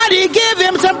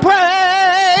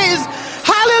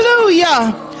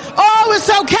it's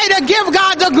okay to give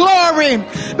God the glory,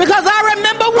 because I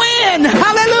remember when,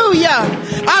 hallelujah,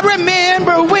 I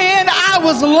remember when I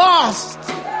was lost,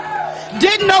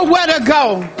 didn't know where to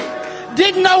go,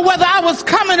 didn't know whether I was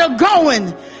coming or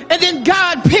going, and then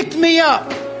God picked me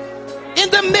up in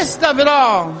the midst of it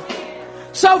all.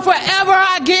 So forever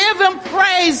I give him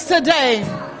praise today.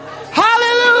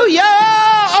 Hallelujah.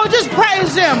 Oh, just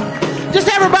praise him. Just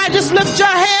everybody, just lift your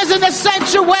hands in the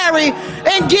sanctuary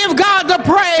and give God the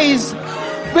praise,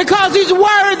 because he's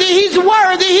worthy, he's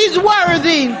worthy, he's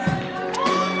worthy.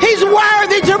 He's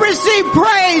worthy to receive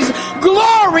praise,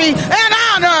 glory, and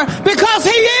honor, because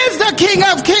he is the King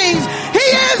of Kings. He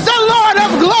is the Lord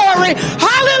of glory.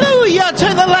 Hallelujah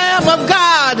to the Lamb of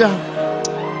God.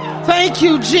 Thank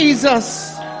you,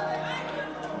 Jesus.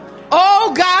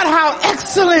 Oh God, how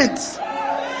excellent.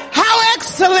 How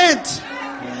excellent.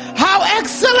 How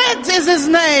excellent is his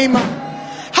name.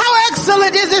 How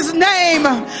excellent is his name.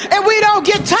 And we don't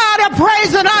get tired of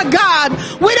praising our God.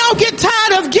 We don't get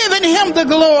tired of giving him the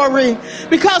glory,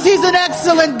 because he's an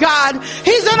excellent God.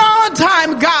 He's an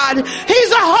on-time God.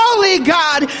 He's a holy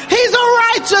God. He's a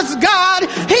righteous God.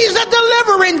 He's a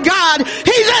delivering God.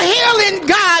 He's a healing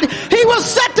God. He will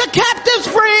set the captives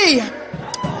free.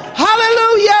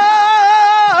 Hallelujah.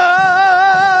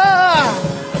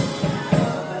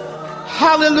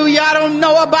 Hallelujah. I don't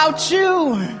know about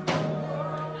you,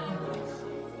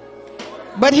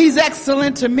 but he's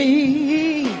excellent to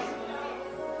me.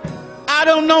 I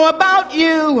don't know about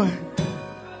you,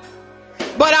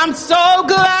 but I'm so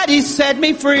glad he set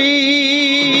me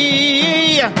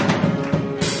free.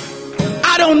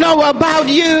 I don't know about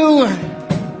you,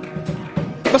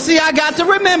 but see, I got to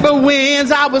remember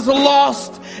when I was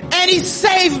lost, and he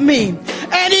saved me,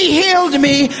 and he healed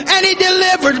me, and he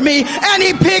delivered me, and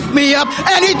he picked me up,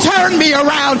 and he turned me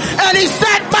around, and he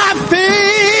set my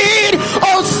feet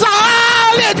on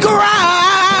solid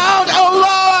ground. Oh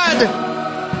Lord,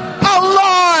 oh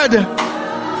Lord,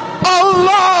 oh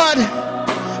Lord,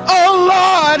 oh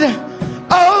Lord,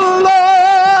 oh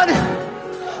Lord.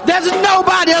 There's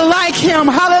nobody like him.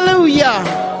 Hallelujah.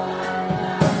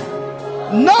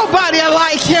 Nobody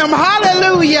like him.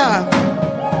 Hallelujah.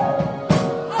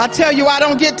 I tell you, I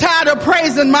don't get tired of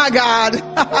praising my God,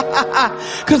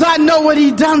 because I know what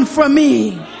he done for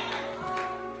me.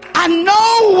 I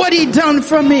know what he done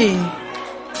for me.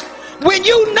 When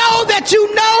you know that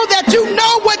you know that you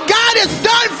know what God has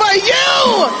done for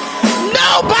you,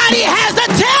 nobody has to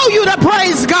tell you to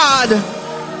praise God.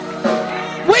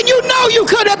 When you know you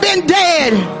could have been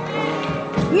dead,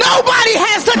 nobody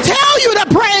has to tell you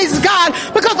to praise God,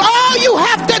 because all you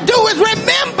have to do is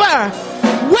remember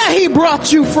where he brought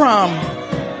you from.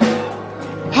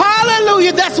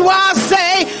 Hallelujah. That's why I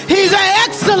say he's an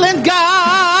excellent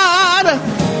God.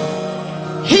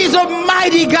 He's a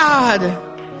mighty God.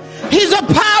 He's a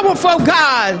powerful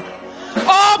God.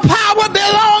 All power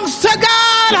belongs to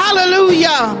God.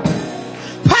 Hallelujah.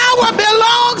 Power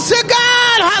belongs to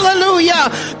God.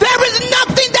 Hallelujah. There is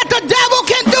nothing that the devil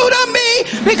can do to me,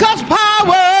 because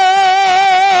power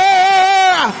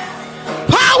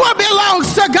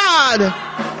belongs to God.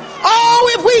 Oh,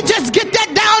 if we just get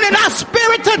that down in our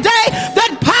spirit today,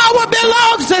 that power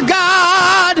belongs to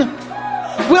God,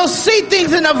 we'll see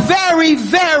things in a very,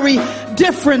 very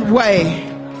different way.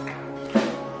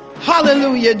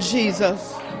 Hallelujah,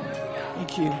 Jesus.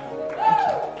 Thank you.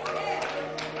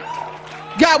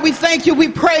 God, we thank you, we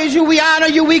praise you, we honor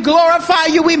you, we glorify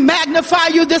you, we magnify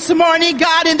you this morning,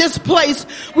 God, in this place.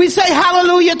 We say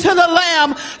hallelujah to the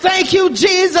Lamb. Thank you,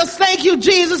 Jesus. Thank you,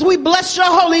 Jesus. We bless your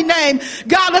holy name.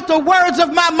 God, let the words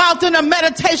of my mouth and the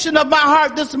meditation of my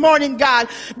heart this morning, God,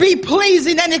 be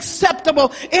pleasing and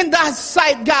acceptable in thy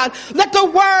sight, God. Let the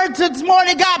words this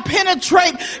morning, God,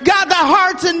 penetrate, God, the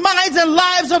hearts and minds and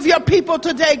lives of your people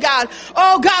today, God.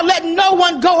 Oh, God, let no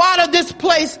one go out of this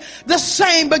place the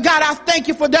same, but God, I thank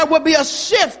you for there will be a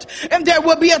shift and there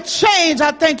will be a change.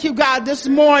 I thank you, God, this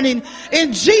morning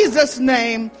in Jesus'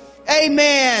 name.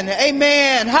 Amen.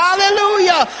 Amen.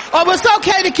 Hallelujah. Oh, it's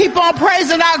okay to keep on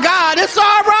praising our God. It's all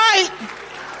right.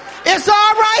 It's all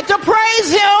right to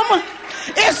praise him.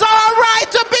 It's all right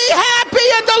to be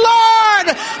happy in the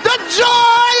Lord. The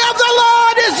joy of the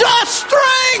Lord is your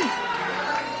strength.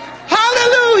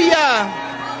 Hallelujah.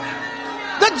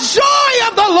 The joy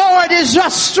of the Lord is your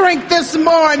strength this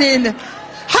morning.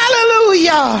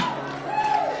 Hallelujah.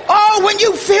 Oh, when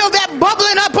you feel that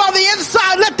bubbling up on the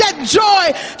inside, let that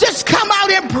joy just come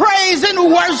out in praise and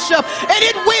worship, and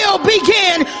it will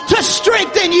begin to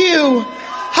strengthen you.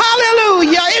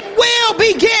 Hallelujah. It will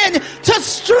begin to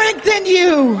strengthen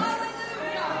you.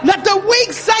 Let the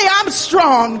weak say, I'm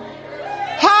strong.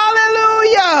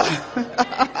 Hallelujah.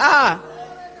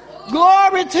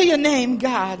 Glory to your name,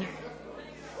 God.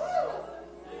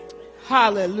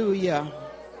 Hallelujah.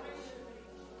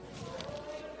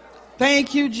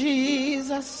 Thank you,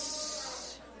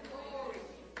 Jesus.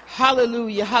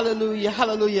 Hallelujah, hallelujah,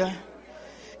 hallelujah.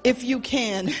 If you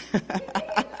can.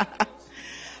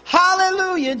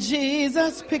 Hallelujah,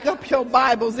 Jesus. Pick up your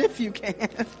Bibles if you can.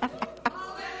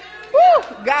 Woo,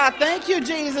 God, thank you,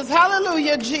 Jesus.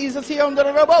 Hallelujah, Jesus. You are an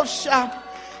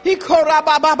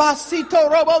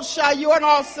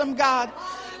awesome God.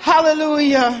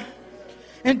 Hallelujah.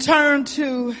 And turn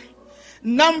to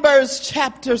Numbers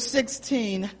chapter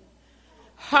 16.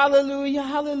 Hallelujah,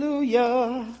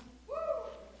 hallelujah.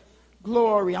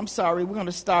 Glory. I'm sorry. We're going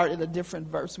to start at a different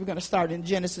verse. We're going to start in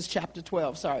Genesis chapter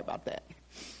 12. Sorry about that.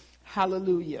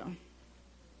 Hallelujah.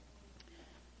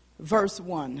 Verse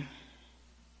 1.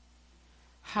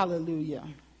 Hallelujah.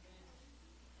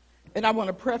 And I want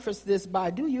to preface this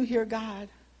by, do you hear God?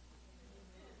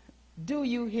 Do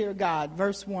you hear God?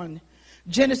 Verse 1.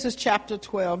 Genesis chapter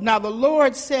 12. Now the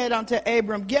Lord said unto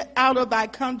Abram, get out of thy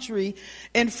country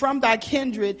and from thy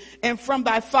kindred and from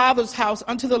thy father's house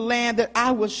unto the land that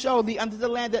I will show thee, unto the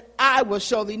land that I will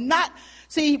show thee.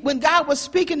 See, when God was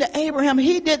speaking to Abraham,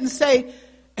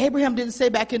 Abraham didn't say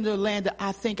back into the land that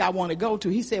I think I want to go to.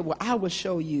 He said, well, I will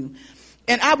show you.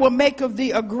 And I will make of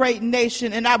thee a great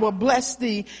nation, and I will bless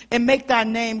thee and make thy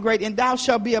name great, and thou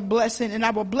shalt be a blessing, and I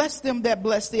will bless them that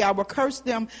bless thee. I will curse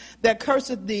them that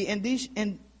curseth thee, and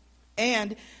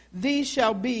these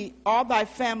shall be all thy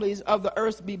families of the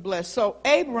earth be blessed. So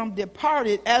Abram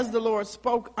departed as the Lord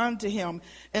spoke unto him,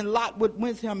 and Lot went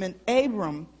with him, and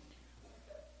Abram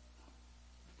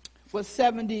was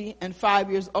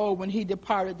 75 years old when he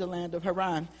departed the land of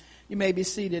Haran. You may be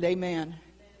seated. Amen.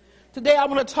 Today I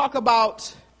want to talk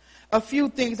about a few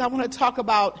things. I want to talk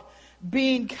about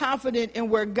being confident in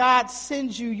where God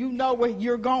sends you. You know where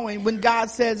you're going when God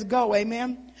says go.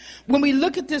 Amen. When we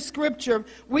look at this scripture,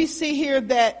 we see here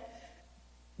that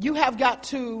you have got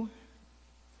to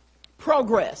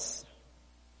progress.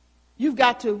 You've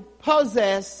got to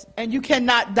possess, and you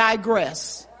cannot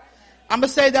digress. I'm going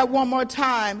to say that one more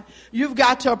time. You've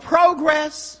got to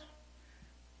progress,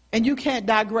 and you can't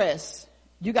digress.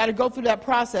 You got to go through that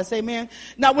process. Amen.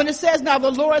 Now, when it says, now the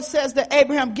Lord says to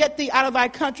Abraham, get thee out of thy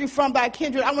country from thy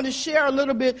kindred. I want to share a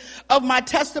little bit of my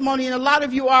testimony. And a lot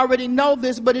of you already know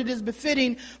this, but it is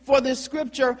befitting for this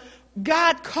scripture.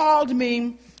 God called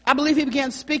me. I believe he began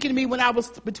speaking to me when I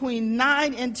was between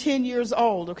 9 and 10 years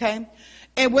old. Okay.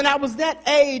 And when I was that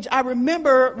age, I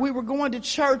remember we were going to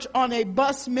church on a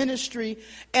bus ministry,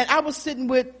 and I was sitting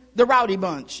with the rowdy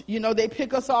bunch. You know, they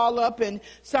pick us all up, and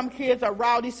some kids are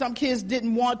rowdy. Some kids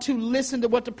didn't want to listen to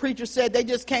what the preacher said. They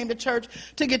just came to church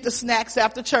to get the snacks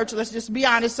after church. Let's just be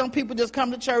honest. Some people just come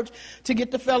to church to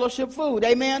get the fellowship food.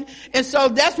 Amen. And so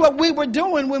that's what we were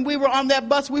doing when we were on that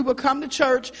bus. We would come to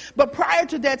church. But prior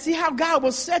to that, see how God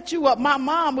will set you up. My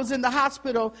mom was in the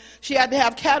hospital. She had to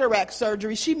have cataract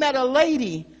surgery. She met a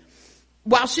lady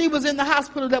while she was in the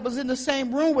hospital that was in the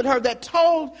same room with her that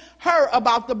told her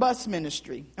about the bus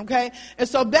ministry. Okay. And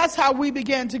so that's how we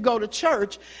began to go to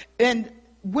church. And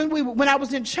when I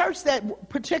was in church that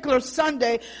particular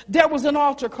Sunday, there was an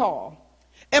altar call.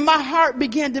 And my heart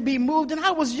began to be moved. And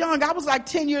I was young. I was like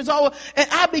 10 years old. And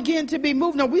I began to be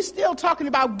moved. Now, we're still talking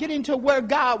about getting to where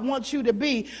God wants you to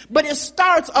be. But it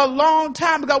starts a long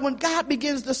time ago when God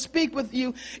begins to speak with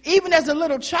you, even as a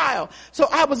little child. So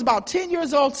I was about 10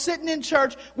 years old sitting in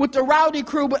church with the rowdy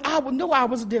crew, but I knew I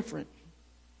was different.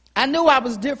 I knew I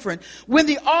was different. When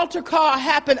the altar call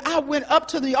happened, I went up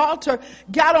to the altar,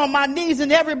 got on my knees,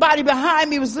 and everybody behind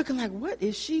me was looking like, what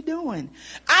is she doing?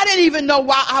 I didn't even know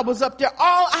why I was up there.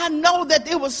 All I know that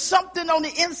there was something on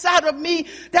the inside of me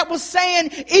that was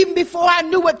saying, even before I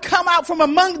knew what come out from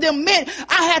among them meant,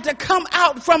 I had to come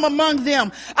out from among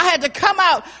them. I had to come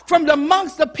out from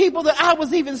amongst the people that I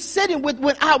was even sitting with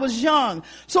when I was young.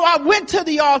 So I went to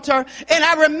the altar, and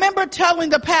I remember telling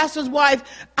the pastor's wife,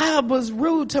 I was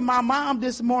rude to my mom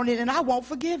this morning, and I want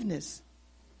forgiveness.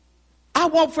 I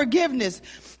want forgiveness.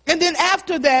 And then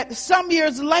after that, some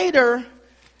years later,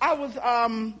 I was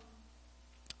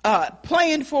I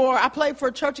played for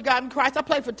Church of God in Christ. I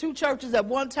played for 2 churches at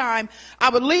one time. I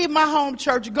would leave my home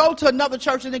church, go to another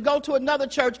church, and then go to another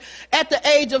church at the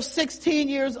age of 16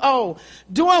 years old,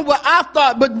 doing what I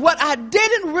thought. But what I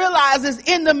didn't realize is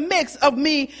in the mix of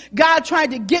me, God trying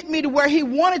to get me to where he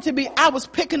wanted to be, I was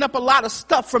picking up a lot of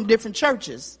stuff from different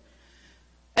churches.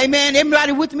 Amen.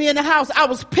 Everybody with me in the house? I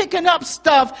was picking up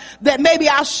stuff that maybe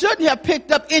I shouldn't have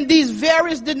picked up in these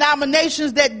various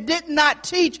denominations that did not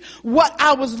teach what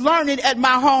I was learning at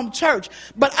my home church.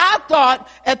 But I thought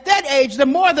at that age, the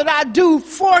more that I do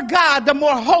for God, the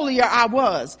more holier I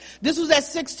was. This was at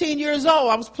 16 years old.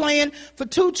 I was playing for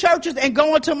two churches and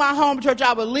going to my home church.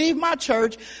 I would leave my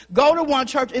church, go to one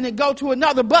church, and then go to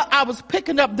another. But I was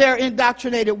picking up their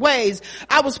indoctrinated ways.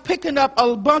 I was picking up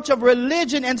a bunch of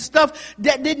religion and stuff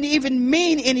that didn't even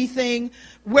mean anything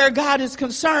where God is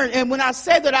concerned. And when I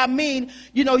say that, I mean,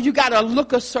 you got to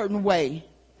look a certain way.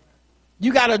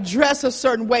 You got to dress a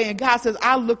certain way. And God says,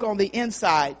 I look on the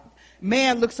inside.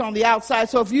 Man looks on the outside.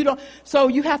 So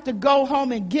you have to go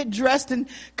home and get dressed and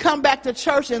come back to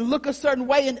church and look a certain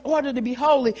way in order to be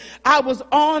holy. I was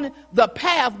on the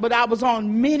path, but I was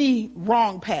on many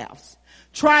wrong paths,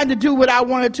 trying to do what I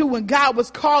wanted to when God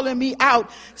was calling me out,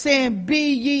 saying,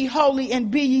 be ye holy and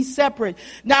be ye separate.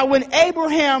 Now,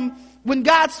 when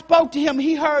God spoke to him,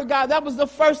 he heard God. That was the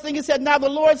first thing he said. Now the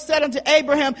Lord said unto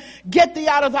Abraham, get thee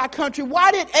out of thy country.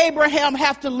 Why did Abraham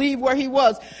have to leave where he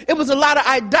was? It was a lot of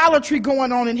idolatry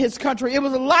going on in his country. It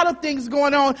was a lot of things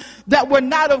going on that were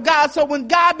not of God. So when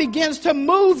God begins to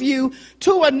move you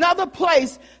to another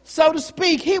place, so to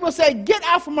speak, he will say, get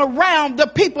out from around the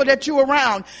people that you're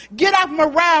around. Get out from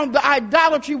around the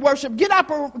idolatry worship. Get out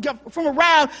from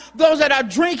around those that are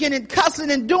drinking and cussing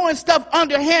and doing stuff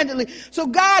underhandedly. So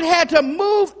God had to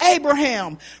move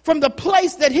Abraham from the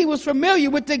place that he was familiar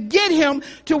with to get him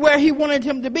to where he wanted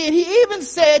him to be. And he even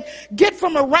said, get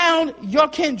from around your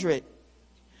kindred.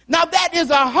 Now that is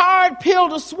a hard pill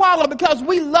to swallow because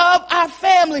we love our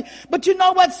family. But you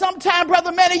know what? Sometimes,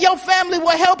 Brother Manny, your family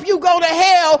will help you go to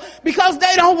hell because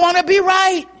they don't want to be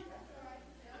right.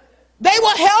 They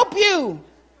will help you.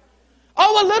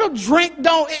 Oh, a little drink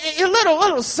a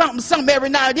little something every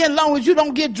now and then, as long as you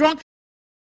don't get drunk.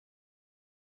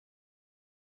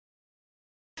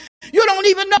 You don't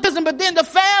even know this, but then the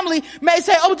family may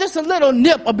say, oh, just a little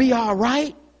nip will be all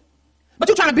right. But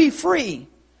you're trying to be free.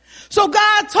 So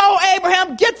God told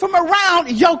Abraham, get from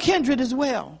around your kindred as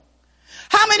well.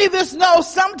 How many of us know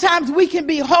sometimes we can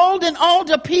be holding on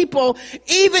to people,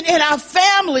 even in our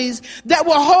families, that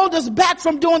will hold us back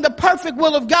from doing the perfect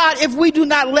will of God if we do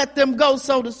not let them go,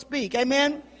 so to speak.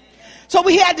 Amen? So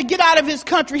he had to get out of his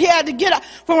country. He had to get out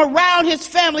from around his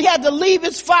family. He had to leave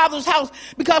his father's house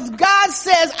because God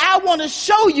says, I want to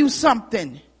show you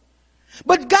something.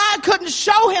 But God couldn't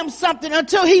show him something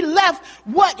until he left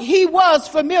what he was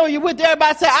familiar with.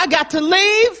 Everybody say, I got to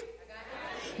leave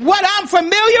what I'm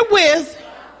familiar with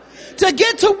to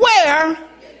get to where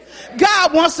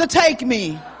God wants to take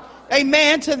me.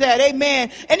 Amen to that.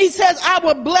 Amen. And he says, I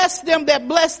will bless them that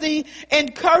bless thee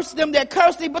and curse them that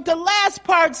curse thee. But the last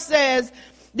part says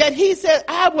that he said,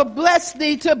 I will bless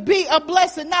thee to be a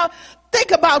blessing. Now,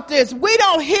 think about this. We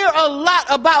don't hear a lot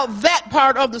about that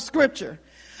part of the scripture.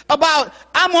 About,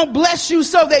 I'm going to bless you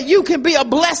so that you can be a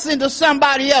blessing to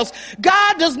somebody else.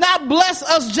 God does not bless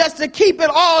us just to keep it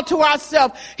all to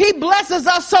ourselves. He blesses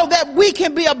us so that we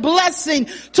can be a blessing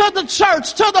to the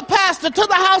church, to the pastor, to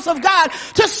the house of God,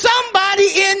 to somebody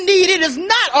in need. It is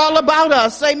not all about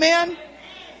us. Amen.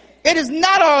 It is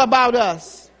not all about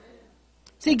us.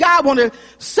 See, God wants to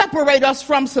separate us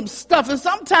from some stuff. And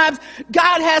sometimes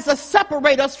God has to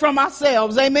separate us from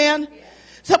ourselves. Amen.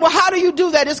 So, well, how do you do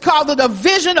that? It's called the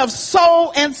division of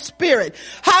soul and spirit.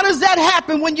 How does that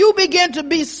happen? When you begin to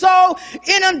be so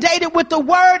inundated with the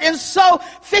word and so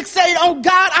fixated on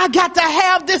God, I got to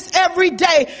have this every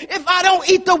day. If I don't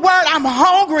eat the word, I'm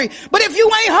hungry. But if you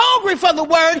ain't hungry for the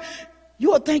word, you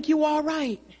will think you all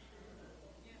right.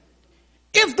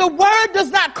 If the word does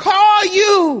not call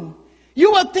you, you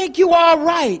will think you all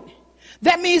right.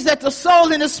 That means that the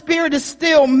soul and the spirit is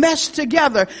still meshed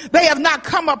together. They have not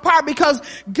come apart because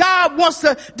God wants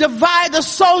to divide the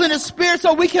soul and the spirit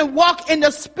so we can walk in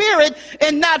the spirit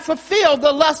and not fulfill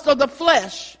the lust of the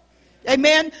flesh.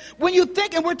 Amen. When you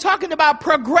think, and we're talking about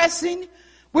progressing,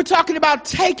 we're talking about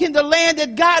taking the land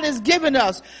that God has given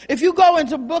us. If you go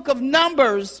into book of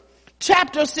Numbers,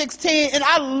 chapter 16, and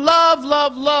I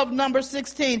love number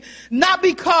 16, not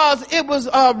because it was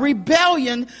a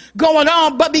rebellion going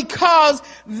on, but because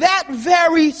that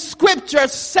very scripture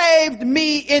saved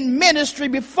me in ministry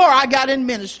before I got in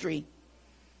ministry.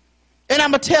 And I'm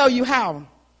going to tell you how.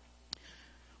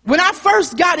 When I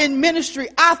first got in ministry,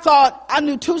 I thought I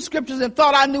knew 2 scriptures and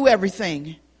thought I knew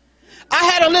everything. I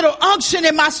had a little unction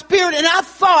in my spirit, and I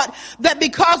thought that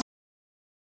because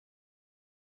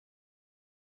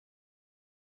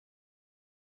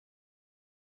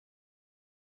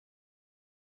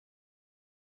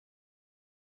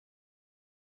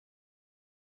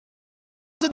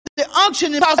the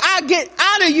function because I get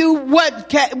out of you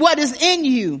what is in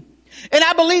you. And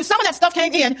I believe some of that stuff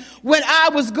came in when I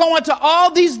was going to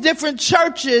all these different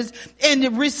churches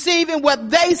and receiving what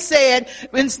they said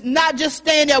and not just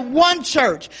staying at one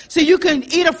church. See, you can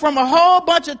eat it from a whole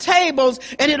bunch of tables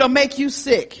and it'll make you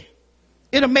sick.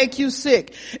 It'll make you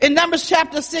sick. In Numbers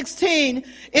chapter 16,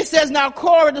 it says, now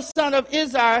Korah, the son of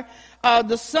Izhar,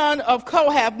 the son of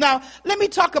Kohath. Now, let me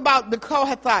talk about the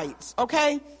Kohathites,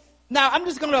 okay? Now, I'm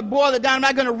just going to boil it down. I'm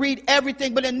not going to read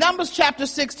everything. But in Numbers chapter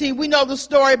 16, we know the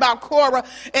story about Korah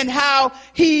and how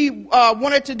he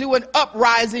wanted to do an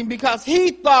uprising because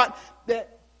he thought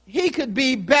that he could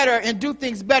be better and do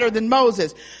things better than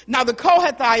Moses. Now, the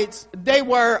Kohathites, they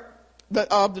were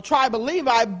of the tribe of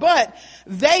Levi, but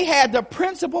they had the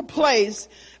principal place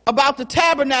about the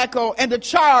tabernacle and the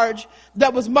charge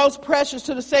that was most precious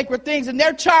to the sacred things. And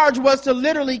their charge was to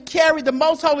literally carry the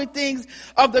most holy things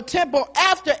of the temple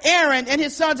after Aaron and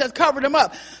his sons had covered them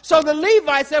up. So the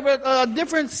Levites, there were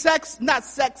different sects, not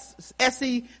sects,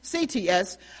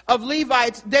 S-E-C-T-S, of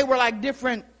Levites. They were like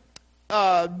different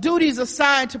duties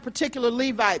assigned to particular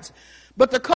Levites.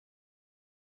 But the Kohathites,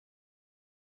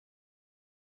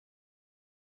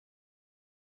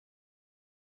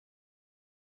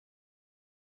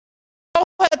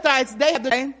 they have the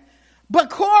name. But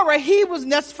Korah, he was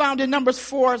next found in Numbers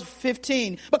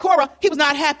 4:15. But Korah, he was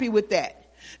not happy with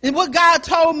that. And what God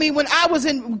told me when I was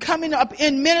coming up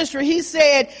in ministry, he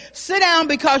said, sit down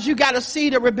because you got a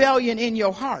seed of rebellion in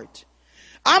your heart.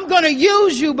 I'm going to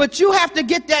use you, but you have to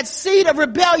get that seed of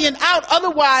rebellion out.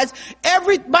 Otherwise,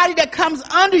 everybody that comes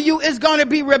under you is going to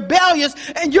be rebellious,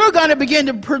 and you're going to begin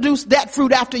to produce that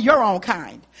fruit after your own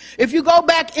kind. If you go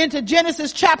back into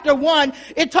Genesis chapter 1,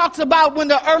 it talks about when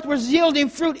the earth was yielding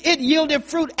fruit, it yielded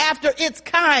fruit after its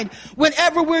kind.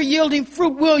 Whenever we're yielding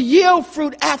fruit, we'll yield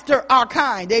fruit after our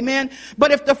kind. Amen.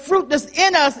 But if the fruit that's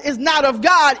in us is not of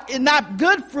God, and not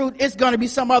good fruit, it's going to be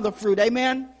some other fruit.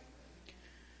 Amen.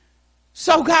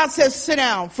 So God says, sit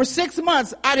down. For 6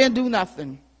 months, I didn't do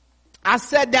nothing. I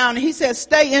sat down and he said,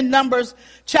 stay in Numbers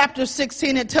chapter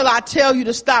 16 until I tell you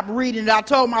to stop reading it. I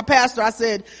told my pastor, I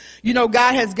said, you know,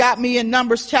 God has got me in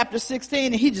Numbers chapter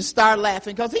 16, and he just started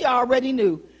laughing because he already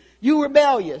knew. You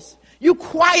rebellious. You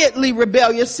quietly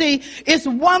rebellious. See, it's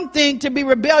one thing to be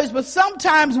rebellious, but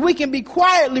sometimes we can be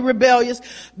quietly rebellious.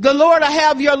 The Lord will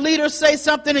have your leader say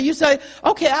something and you say,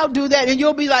 okay, I'll do that. And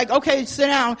you'll be like, okay, sit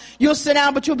down. You'll sit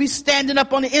down, but you'll be standing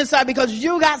up on the inside because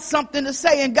you got something to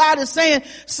say. And God is saying,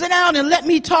 sit down and let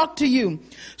me talk to you.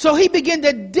 So he began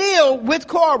to deal with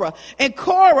Korah. And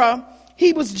Korah,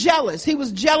 he was jealous. He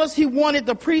was jealous. He wanted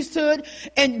the priesthood,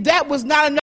 and that was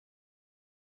not enough.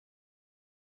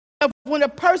 When a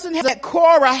person that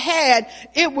Korah had,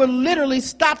 it will literally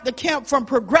stop the camp from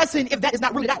progressing if that is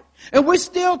not rooted out. And we're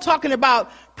still talking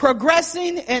about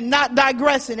progressing and not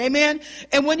digressing. Amen.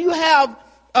 And when you have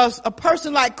a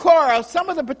person like Korah, some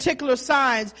of the particular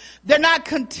signs, they're not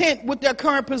content with their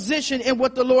current position in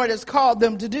what the Lord has called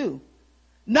them to do.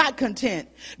 Not content.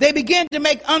 They begin to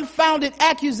make unfounded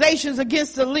accusations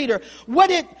against the leader. What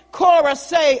did Korah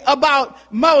say about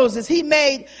Moses? He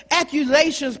made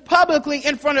accusations publicly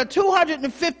in front of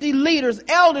 250 leaders,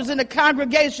 elders in the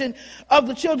congregation of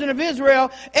the children of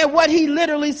Israel. And what he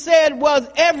literally said was,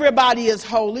 everybody is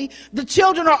holy. The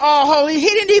children are all holy. He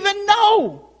didn't even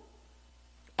know.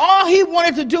 All he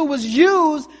wanted to do was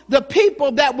use the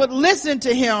people that would listen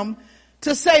to him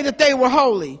to say that they were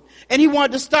holy. And he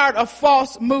wanted to start a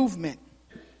false movement.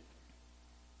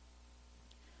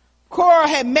 Korah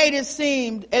had made it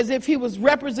seem as if he was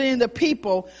representing the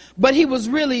people, but he was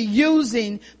really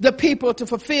using the people to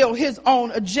fulfill his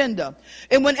own agenda.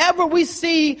 And whenever we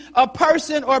see a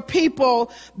person or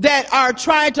people that are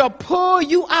trying to pull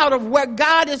you out of where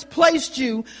God has placed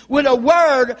you with a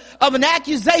word of an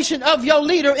accusation of your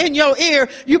leader in your ear,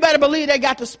 you better believe they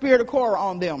got the spirit of Korah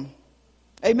on them.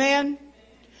 Amen.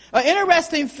 An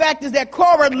interesting fact is that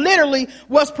Korah literally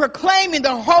was proclaiming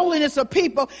the holiness of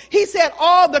people. He said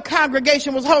all the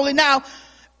congregation was holy. Now,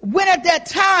 when at that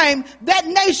time, that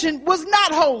nation was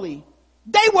not holy.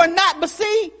 They were not. But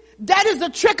see, that is the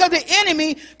trick of the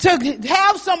enemy, to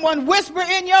have someone whisper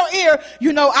in your ear,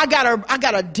 you know, I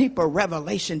got a deeper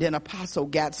revelation than Apostle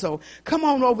got. So come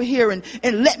on over here and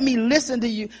let me listen to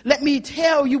you. Let me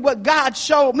tell you what God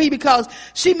showed me, because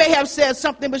she may have said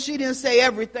something, but she didn't say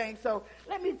everything. So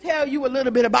let me tell you a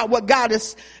little bit about what God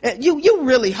is. You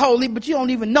really holy, but you don't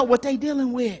even know what they're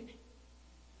dealing with.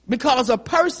 Because a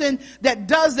person that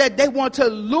does that, they want to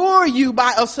lure you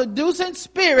by a seducing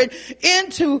spirit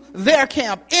into their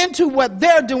camp, into what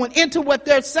they're doing, into what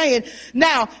they're saying.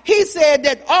 Now, he said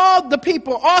that all the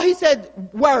people, all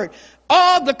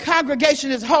the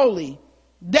congregation is holy.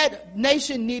 that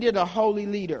nation needed a holy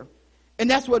leader. And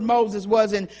that's what Moses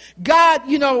was. And God,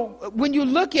 when you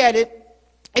look at it,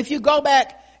 if you go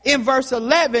back in verse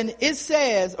 11, it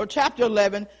says, or chapter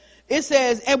 11, it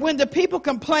says, and when the people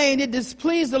complained, it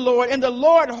displeased the Lord, and the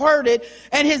Lord heard it,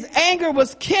 and his anger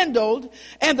was kindled,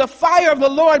 and the fire of the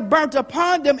Lord burnt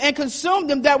upon them and consumed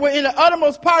them that were in the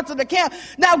uttermost parts of the camp.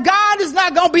 Now, God is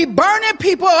not going to be burning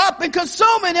people up and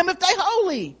consuming them if they're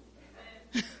holy.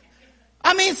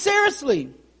 I mean,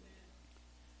 seriously.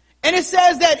 And it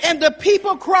says that, and the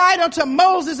people cried unto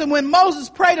Moses, and when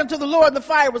Moses prayed unto the Lord, the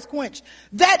fire was quenched.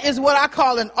 That is what I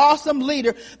call an awesome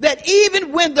leader. That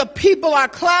even when the people are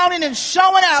clowning and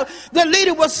showing out, the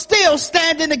leader will still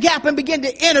stand in the gap and begin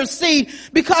to intercede.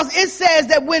 Because it says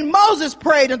that when Moses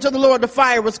prayed unto the Lord, the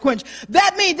fire was quenched.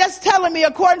 That means, that's telling me,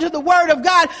 according to the word of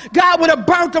God, God would have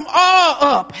burnt them all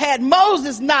up had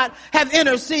Moses not have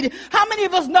interceded. How many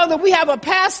of us know that we have a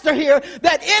pastor here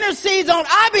that intercedes on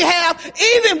our behalf,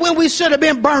 even when we should have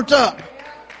been burnt up?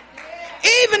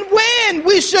 Even when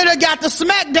we should have got the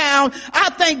smack down, I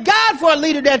thank God for a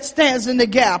leader that stands in the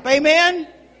gap. Amen.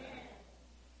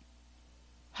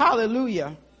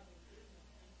 Hallelujah.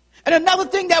 And another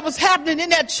thing that was happening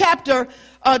in that chapter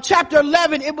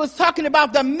 11, it was talking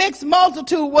about the mixed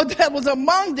multitude that was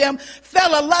among them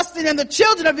fell a lusting, and the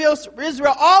children of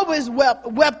Israel always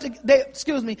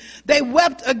they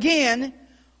wept again.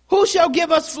 Who shall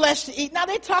give us flesh to eat? Now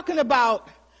they're talking about,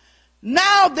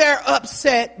 now they're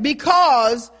upset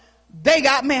because they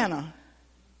got manna.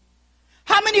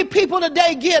 How many people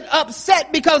today get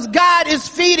upset because God is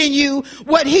feeding you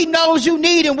what he knows you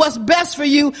need and what's best for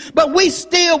you, but we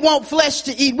still want flesh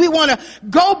to eat? We want to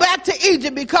go back to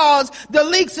Egypt because the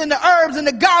leeks and the herbs and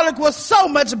the garlic was so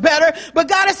much better. But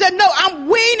God has said, no, I'm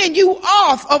weaning you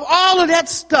off of all of that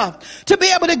stuff to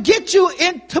be able to get you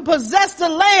in to possess the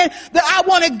land that I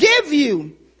want to give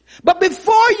you. But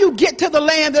before you get to the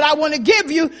land that I want to give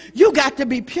you, you got to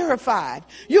be purified.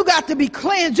 You got to be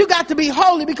cleansed. You got to be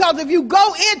holy. Because if you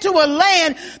go into a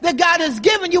land that God has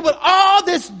given you with all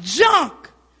this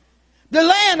junk, the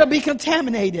land will be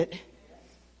contaminated.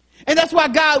 And that's why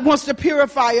God wants to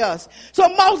purify us. So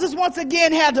Moses once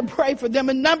again had to pray for them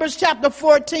in Numbers chapter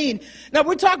 14. Now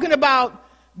we're talking about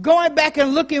going back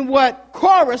and looking what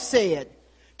Korah said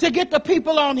to get the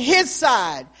people on his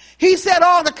side. He said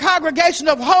all the congregation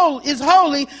of is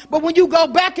holy, but when you go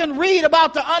back and read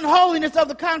about the unholiness of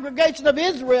the congregation of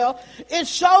Israel, it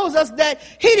shows us that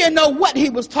he didn't know what he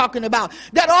was talking about.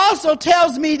 That also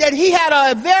tells me that he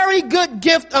had a very good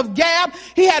gift of gab.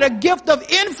 He had a gift of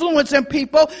influencing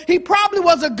people. He probably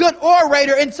was a good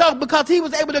orator, and so because he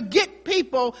was able to get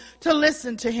people to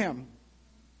listen to him.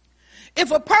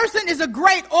 If a person is a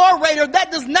great orator,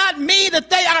 that does not mean that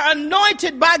they are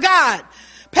anointed by God.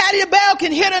 Patti LaBelle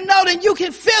can hit a note and you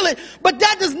can feel it, but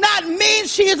that does not mean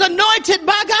she is anointed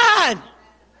by God.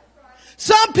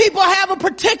 Some people have a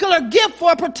particular gift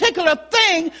for a particular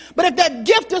thing, but if that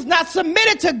gift is not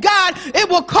submitted to God, it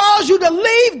will cause you to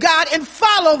leave God and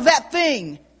follow that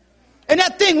thing. And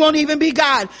that thing won't even be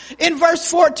God. In verse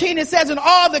 14, it says, and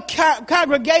all the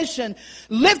congregation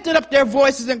lifted up their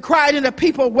voices and cried, and the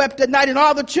people wept at night. And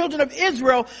all the children of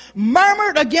Israel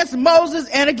murmured against Moses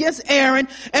and against Aaron.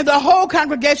 And the whole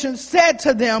congregation said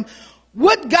to them,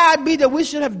 would God be that we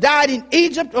should have died in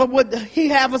Egypt, or would he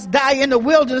have us die in the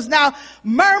wilderness? Now,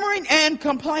 murmuring and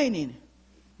complaining.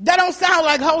 That don't sound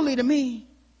like holy to me.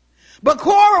 But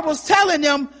Korah was telling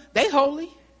them, they holy.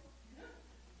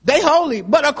 They holy,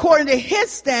 but according to his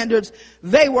standards,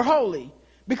 they were holy.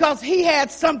 Because he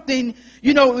had something,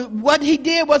 what he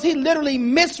did was he literally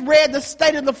misread the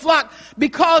state of the flock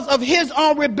because of his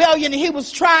own rebellion. He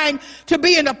was trying to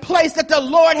be in a place that the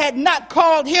Lord had not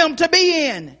called him to be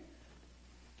in.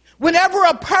 Whenever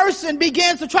a person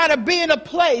begins to try to be in a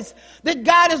place that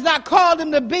God has not called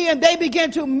them to be in, they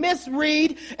begin to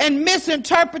misread and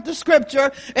misinterpret the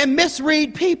scripture and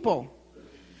misread people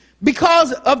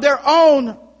because of their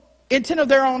own intent of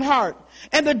their own heart.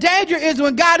 And the danger is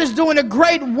when God is doing a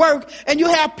great work and you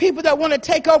have people that want to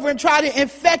take over and try to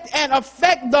infect and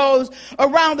affect those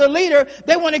around the leader,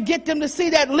 they want to get them to see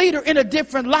that leader in a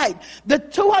different light. The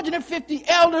 250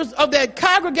 elders of that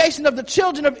congregation of the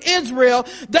children of Israel,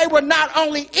 they were not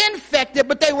only infected,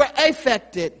 but they were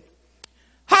affected.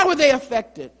 How were they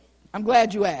affected? I'm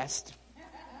glad you asked.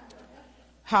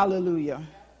 Hallelujah.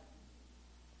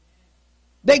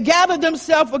 They gathered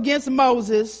themselves against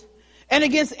Moses and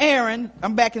against Aaron.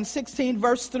 I'm back in 16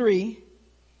 verse 3.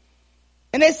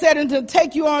 And they said, and to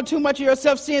take you on too much of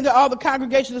yourself, seeing that all the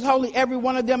congregation is holy, every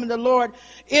one of them, and the Lord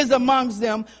is amongst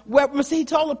them. Well, see, he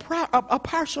told a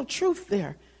partial truth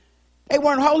there. They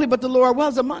weren't holy, but the Lord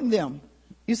was among them.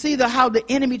 You see how the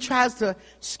enemy tries to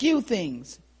skew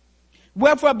things.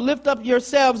 Wherefore lift up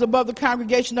yourselves above the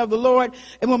congregation of the Lord.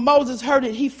 And when Moses heard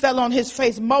it, he fell on his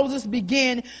face. Moses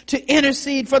began to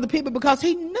intercede for the people because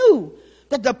he knew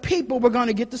that the people were going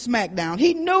to get the smackdown.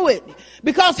 He knew it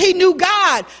because he knew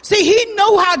God. See, he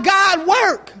knew how God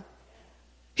worked.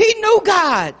 He knew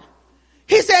God.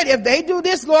 He said, if they do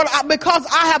this, Lord, because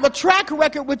I have a track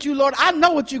record with you, Lord, I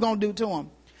know what you're going to do to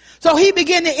them. So he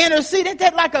began to intercede. Isn't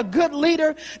that like a good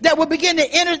leader that will begin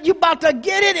to you about to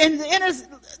get it and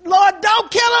Lord, don't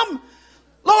kill them.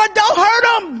 Lord, don't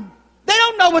hurt them. They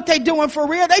don't know what they're doing for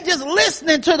real. They just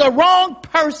listening to the wrong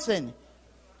person.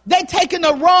 They taking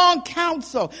the wrong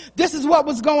counsel. This is what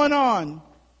was going on.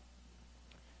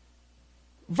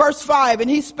 Verse 5, and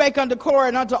he spake unto Korah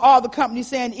and unto all the company,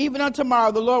 saying, even unto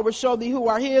tomorrow the Lord will show thee who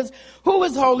are his, who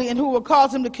is holy, and who will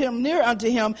cause him to come near unto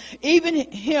him,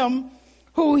 even him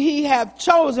who he have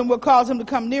chosen will cause him to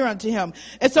come near unto him.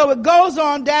 And so it goes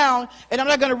on down, and I'm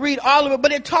not going to read all of it,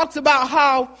 but it talks about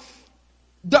how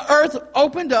the earth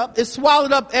opened up, it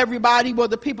swallowed up everybody, well,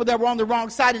 the people that were on the wrong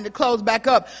side, and it closed back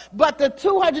up. But the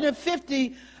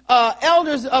 250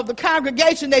 elders of the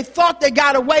congregation, they thought they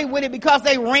got away with it because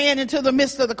they ran into the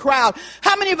midst of the crowd.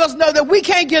 How many of us know that we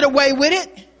can't get away with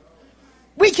it?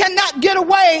 We cannot get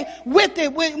away with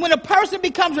it. When a person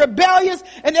becomes rebellious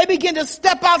and they begin to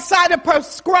step outside the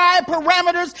prescribed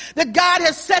parameters that God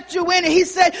has set you in, and he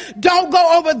said, don't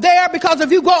go over there, because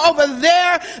if you go over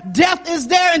there, death is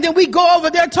there. And then we go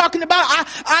over there talking about,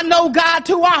 I know God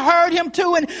too, I heard him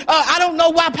too, and I don't know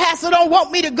why Pastor don't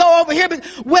want me to go over here. But,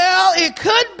 well, it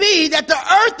could be that the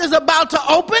earth is about to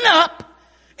open up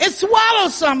and swallow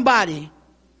somebody.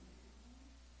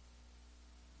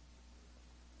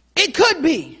 It could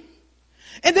be.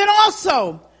 And then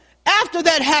also, after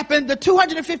that happened, the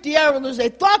 250 elders, they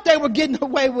thought they were getting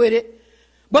away with it,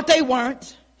 but they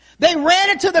weren't. They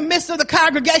ran into the midst of the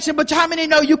congregation, but how many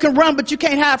know you can run, but you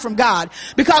can't hide from God?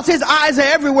 Because his eyes are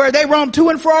everywhere. They roam to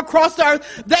and fro across the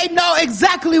earth. They know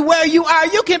exactly where you are.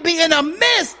 You can be in the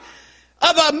midst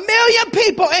of 1 million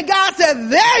people, and God said,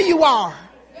 there you are.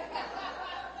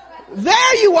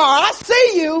 There you are. I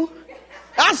see you.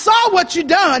 I saw what you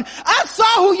done. I saw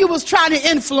who you was trying to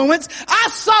influence. I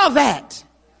saw that.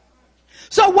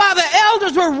 So while the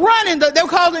elders were running, they were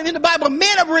called in the Bible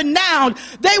men of renown,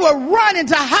 they were running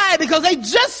to hide because they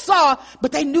just saw,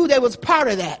 but they knew they was part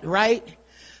of that, right?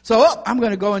 So I'm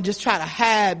going to go and just try to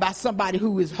hide by somebody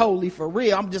who is holy for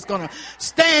real. I'm going to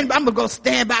stand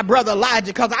by Brother Elijah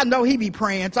because I know he be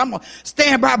praying. So I'm going to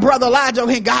stand by Brother Elijah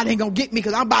and God ain't going to get me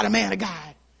because I'm about a man of God.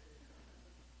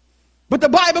 But the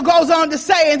Bible goes on to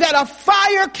say that a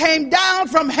fire came down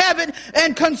from heaven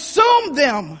and consumed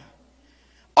them.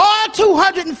 All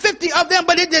 250 of them,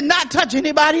 but it did not touch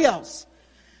anybody else.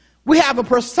 We have a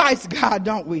precise God,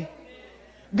 don't we?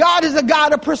 God is a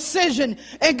God of precision.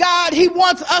 And God, he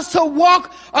wants us to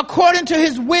walk according to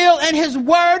his will and his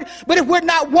word. But if we're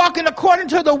not walking according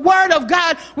to the word of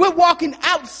God, we're walking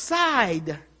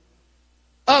outside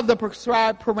of the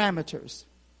prescribed parameters.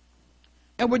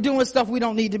 And we're doing stuff we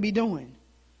don't need to be doing.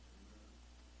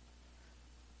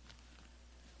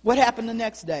 What happened the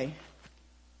next day?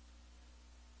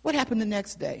 What happened the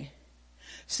next day?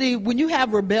 See, when you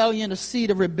have rebellion, a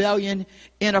seed of rebellion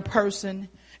in a person,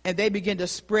 and they begin to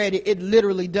spread it, it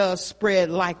literally does spread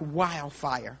like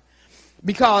wildfire.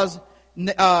 Because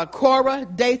Korah,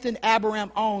 Dathan,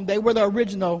 Abiram, On, they were the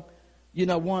original,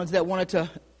 ones that wanted to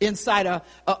incite a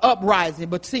uprising.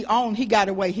 But see, On, he got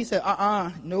away. He said,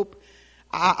 nope.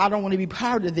 I don't want to be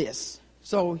part of this.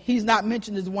 So he's not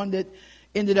mentioned as one that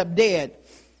ended up dead.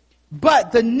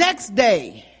 But the next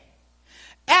day,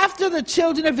 after the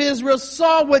children of Israel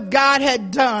saw what God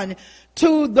had done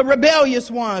to the rebellious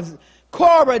ones,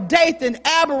 Korah, Dathan,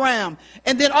 Abiram,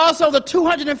 and then also the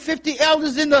 250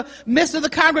 elders in the midst of the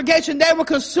congregation, they were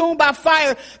consumed by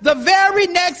fire. The very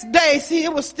next day, see,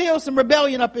 it was still some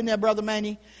rebellion up in there, Brother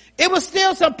Manny. It was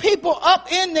still some people up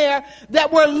in there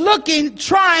that were looking,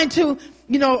 trying to,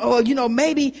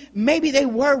 maybe they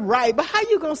were right. But how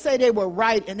you going to say they were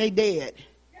right and they dead?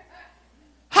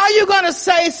 How you going to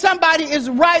say somebody is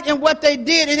right in what they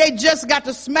did and they just got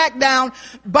the smackdown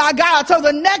by God? So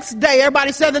the next day,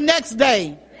 everybody said the next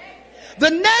day. The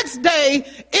next day,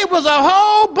 it was a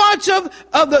whole bunch of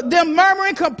them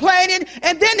murmuring, complaining,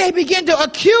 and then they begin to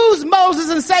accuse Moses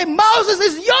and say, Moses,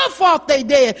 it's your fault they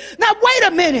did. Now, wait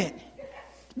a minute.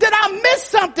 Did I miss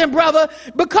something, brother?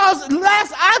 Because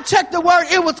last I checked the word,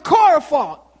 it was Korah's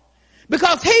fault.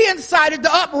 Because he incited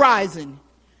the uprising.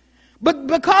 But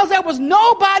because there was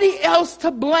nobody else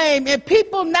to blame, and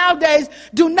people nowadays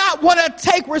do not want to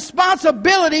take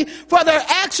responsibility for their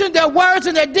action, their words,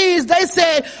 and their deeds, they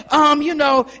said,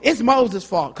 it's Moses'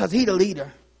 fault because he's the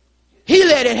leader. He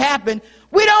let it happen.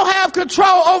 We don't have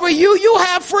control over you. You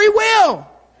have free will.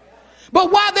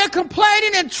 But while they're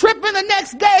complaining and tripping the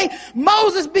next day,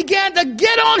 Moses began to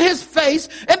get on his face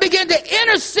and began to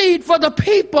intercede for the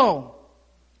people.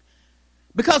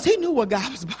 Because he knew what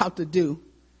God was about to do.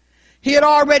 He had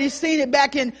already seen it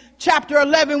back in chapter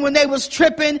 11 when they was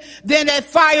tripping. Then that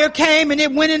fire came and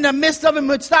it went in the midst of them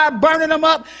and started burning them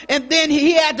up. And then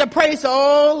he had to pray. So,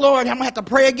 oh Lord, I'm going to have to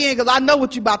pray again because I know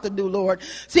what you're about to do, Lord.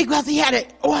 See, because he had an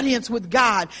audience with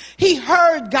God. He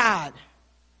heard God.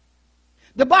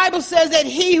 The Bible says that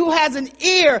he who has an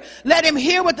ear, let him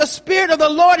hear what the Spirit of the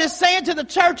Lord is saying to the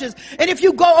churches. And if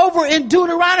you go over in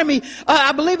Deuteronomy,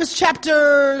 I believe it's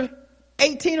chapter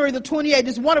 18 or either 28,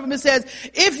 it's one of them. It says,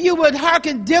 if you would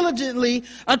hearken diligently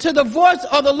unto the voice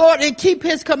of the Lord and keep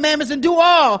his commandments and do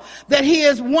all that he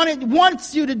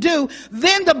wants you to do,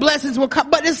 then the blessings will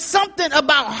come. But it's something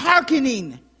about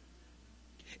hearkening.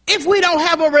 If we don't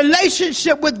have a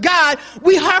relationship with God,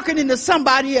 we hearkening to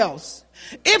somebody else.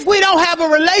 If we don't have a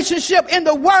relationship in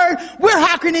the Word, we're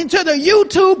hearkening to the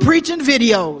YouTube preaching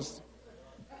videos.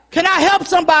 Can I help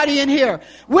somebody in here?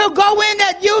 We'll go in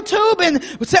at YouTube and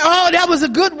say, oh, that was a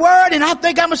good word, and I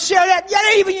think I'm going to share that. Yeah,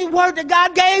 that ain't even a word that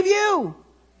God gave you.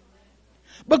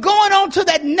 But going on to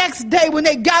that next day when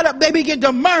they got up, they began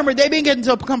to murmur. They began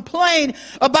to complain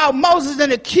about Moses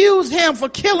and accuse him for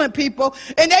killing people.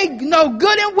 And they know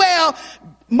good and well,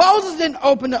 Moses didn't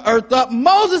open the earth up.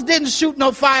 Moses didn't shoot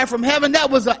no fire from heaven.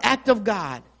 That was an act of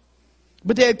God.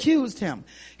 But they accused him.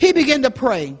 He began to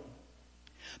pray.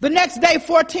 The next day,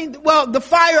 the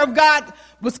fire of God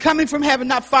was coming from heaven,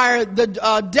 not fire, the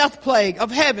death plague of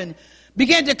heaven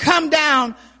began to come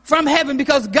down from heaven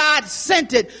because God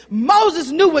sent it.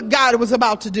 Moses knew what God was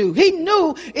about to do. He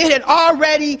knew it had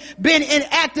already been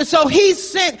enacted. So he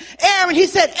sent Aaron. He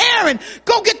said, Aaron,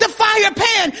 go get the fire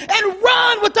pan and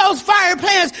run with those fire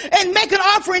pans and make an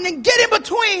offering and get in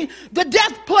between the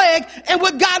death plague and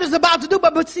what God is about to do.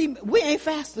 But see, we ain't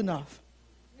fast enough.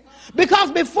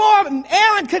 Because before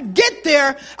Aaron could get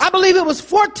there, I believe it was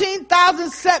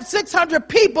 14,600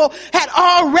 people had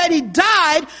already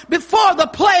died before the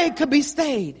plague could be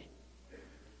stayed.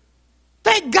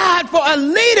 Thank God for a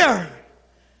leader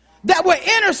that will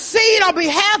intercede on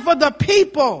behalf of the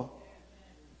people.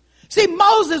 See,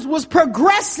 Moses was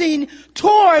progressing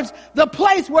towards the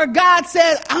place where God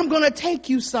said, I'm going to take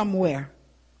you somewhere.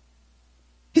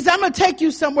 He said, I'm going to take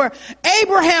you somewhere.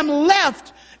 Abraham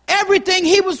left everything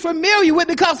he was familiar with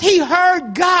because he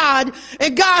heard God,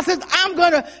 and God says, I'm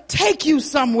going to take you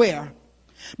somewhere.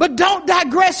 But don't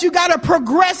digress. You got to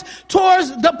progress towards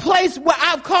the place where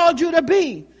I've called you to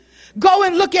be. Go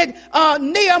and look at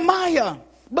Nehemiah.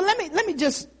 But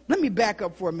let me back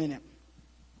up for a minute.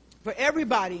 For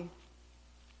everybody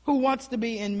who wants to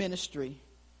be in ministry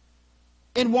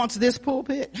and wants this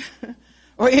pulpit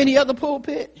or any other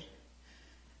pulpit,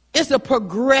 it's a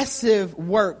progressive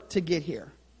work to get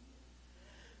here.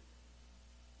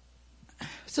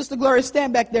 Sister Gloria,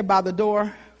 stand back there by the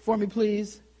door for me,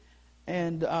 please.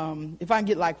 And if I can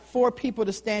get like 4 people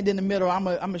to stand in the middle, I'm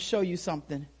going to show you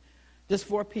something. Just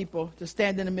 4 people to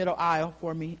stand in the middle aisle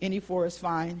for me. Any 4 is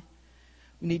fine.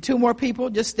 We need 2 more people.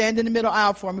 Just stand in the middle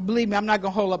aisle for me. Believe me, I'm not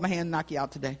going to hold up my hand and knock you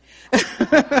out today.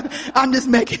 I'm just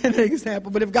making an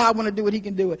example. But if God want to do it, he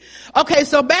can do it. Okay,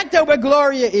 so back there where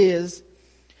Gloria is.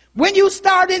 When you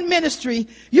start in ministry,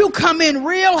 you come in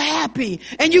real happy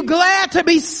and you glad to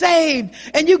be saved.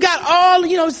 And you got all,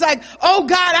 it's like, oh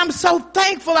God, I'm so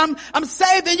thankful I'm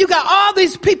saved. And you got all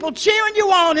these people cheering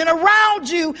you on and around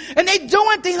you and they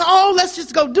doing things. Oh, let's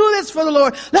just go do this for the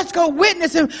Lord. Let's go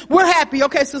witness and we're happy.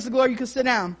 Okay, Sister Gloria, you can sit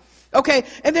down. Okay.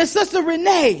 And then Sister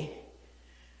Renee,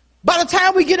 by the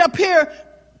time we get up here,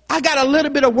 I got a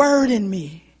little bit of word in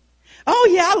me. Oh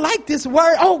yeah, I like this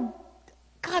word. Oh,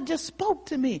 God just spoke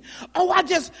to me. Oh, I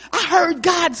heard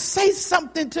God say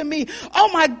something to me. Oh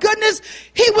my goodness.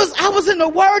 I was in the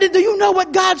Word, and do you know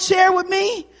what God shared with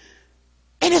me?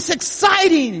 And it's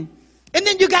exciting. And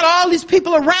then you got all these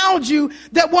people around you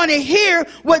that want to hear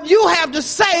what you have to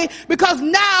say because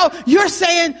now you're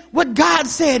saying what God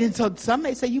said. And so some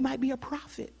may say you might be a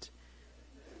prophet.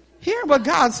 Hearing what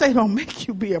God say don't make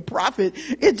you be a prophet.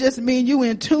 It just means you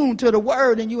in tune to the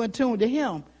Word and you in tune to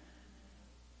Him.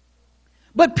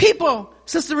 But people,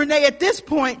 Sister Renee, at this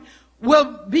point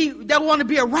they'll want to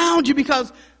be around you because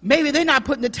maybe they're not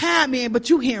putting the time in, but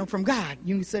you hearing from God.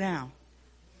 You can sit down.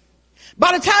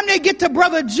 By the time they get to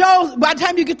Brother Joe, by the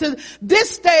time you get to this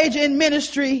stage in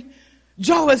ministry,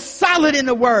 Joe is solid in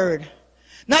the word.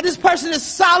 Now this person is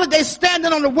solid. They're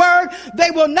standing on the word.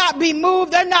 They will not be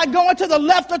moved. They're not going to the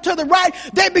left or to the right.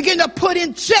 They begin to put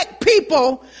in check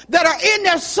people that are in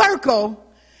their circle.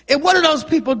 And what do those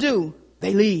people do?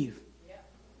 They leave.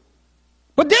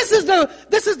 But this is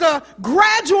the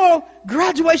gradual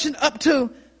graduation up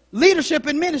to leadership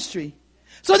and ministry.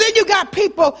 So then you got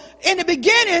people in the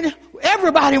beginning,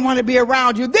 everybody want to be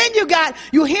around you. Then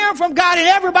you hear from God and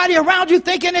everybody around you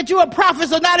thinking that you're a prophet.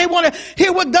 So now they want to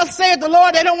hear what thus saith the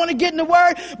Lord. They don't want to get in the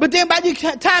word. But then by the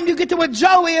time you get to what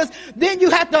Joe is, then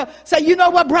you have to say, you know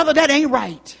what, brother, that ain't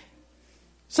right.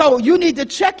 So you need to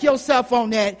check yourself on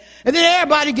that. And then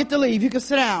everybody get to leave. You can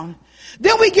sit down.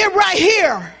 Then we get right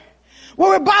here.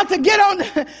 We're about to get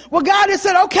on. Well, God has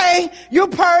said, okay, you're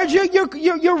purged.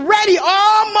 You're ready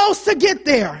almost to get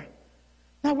there.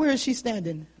 Now, where is she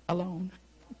standing? Alone.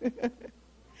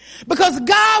 Because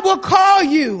God will call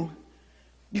you.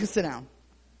 You can sit down.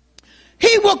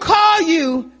 He will call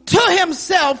you to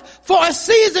himself for a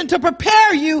season to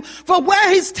prepare you for where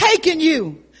he's taking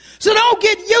you. So don't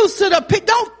get used to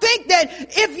don't think that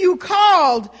if you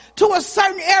called to a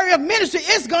certain area of ministry,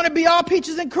 it's going to be all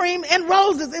peaches and cream and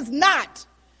roses. It's not.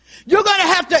 You're going to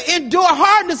have to endure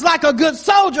hardness like a good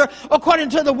soldier according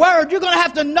to the word. You're going to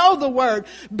have to know the word,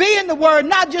 be in the word,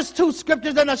 not just two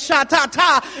scriptures and a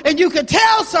sha-ta-ta. And you can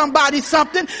tell somebody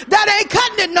something that ain't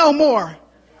cutting it no more.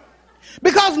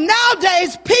 Because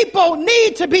nowadays people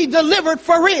need to be delivered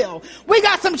for real. We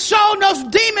got some show those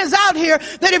demons out here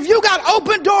that if you got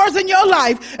open doors in your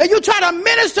life and you try to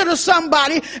minister to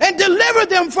somebody and deliver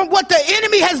them from what the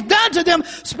enemy has done to them,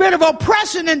 spirit of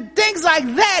oppression and things like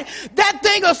that, that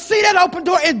thing will see that open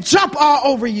door and jump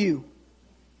all over you.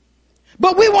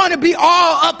 But we want to be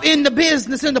all up in the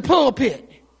business in the pulpit.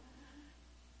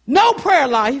 No prayer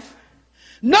life,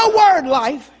 no word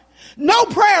life, no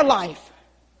prayer life.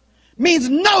 Means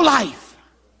no life.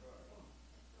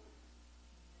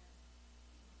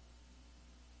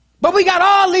 But we got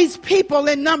all these people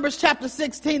in Numbers chapter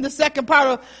 16, the second part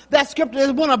of that scripture,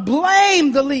 that want to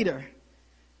blame the leader.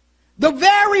 The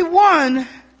very one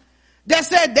that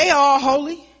said they are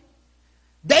holy.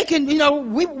 They can,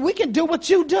 we can do what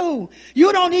you do.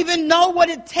 You don't even know what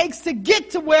it takes to get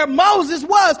to where Moses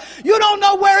was. You don't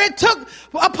know where it took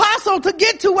Apostle to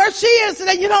get to where she is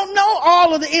today. You don't know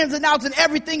all of the ins and outs and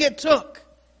everything it took.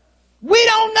 We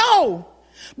don't know.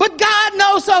 But God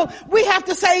knows, so we have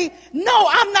to say, no,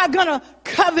 I'm not going to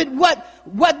covet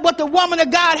what the woman of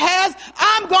God has.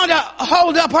 I'm going to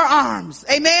hold up her arms.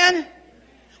 Amen.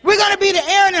 We're going to be the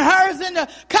Aaron and hers in the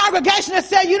congregation that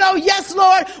said, yes,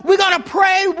 Lord, we're going to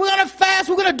pray, we're going to fast,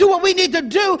 we're going to do what we need to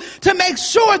do to make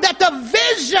sure that the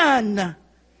vision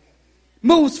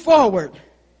moves forward.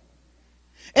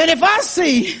 And if I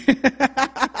see,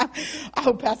 I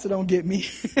hope Pastor don't get me,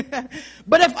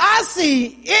 but if I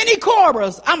see any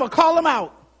Korahs, I'm going to call them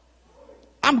out.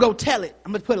 I'm going to tell it.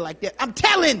 I'm going to put it like that. I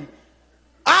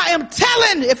am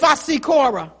telling if I see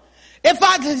Korah. If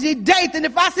I see Dathan,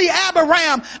 if I see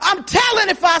Abiram, I'm telling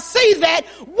if I see that.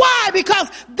 Why? Because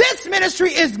this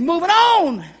ministry is moving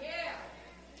on. Yeah.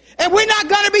 And we're not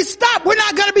going to be stopped. We're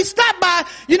not going to be stopped by,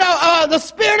 the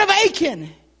spirit of Achan.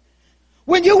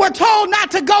 When you were told not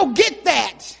to go get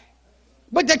that,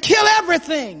 but to kill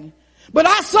everything. But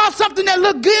I saw something that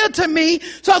looked good to me,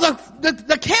 so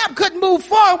the camp couldn't move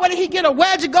forward. What did he get? A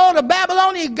wedge of gold, a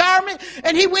Babylonian garment,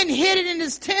 and he went and hid it in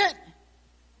his tent.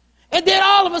 And then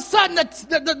all of a sudden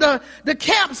the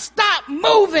camp stopped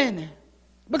moving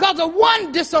because of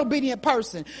one disobedient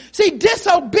person. See,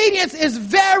 disobedience is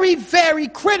very, very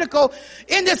critical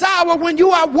in this hour. When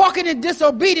you are walking in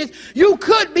disobedience, you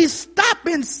could be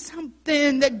stopping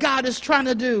something that God is trying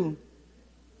to do.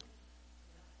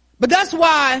 But that's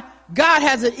why God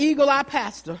has an eagle-eye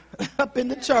pastor up in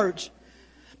the church,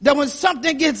 that when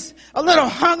something gets a little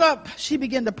hung up, she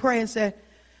began to pray and say,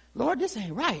 Lord, this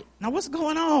ain't right. Now what's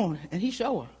going on? And he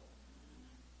show her.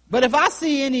 But if I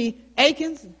see any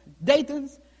Achans,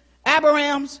 Dathans,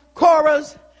 Abirams,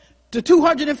 Korahs, the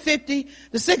 250,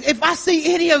 the 6, if I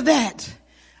see any of that,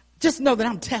 just know that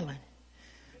I'm telling.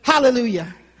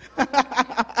 Hallelujah.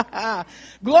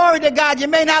 Glory to God. You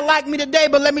may not like me today,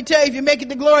 but let me tell you, if you make it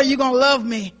to glory, you're going to love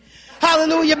me.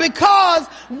 Hallelujah. Because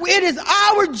it is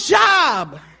our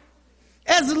job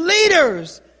as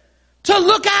leaders to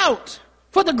look out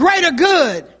for the greater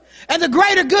good. And the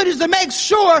greater good is to make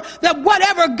sure that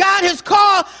whatever God has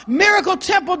called Miracle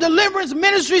Temple Deliverance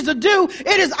Ministries to do,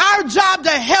 it is our job to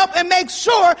help and make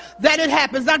sure that it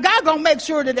happens. Now, God gonna make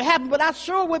sure that it happens, but I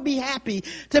sure would be happy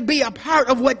to be a part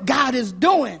of what God is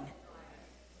doing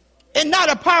and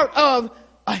not a part of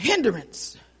a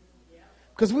hindrance.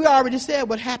 Because we already said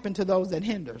what happened to those that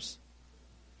hinders.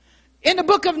 In the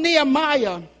book of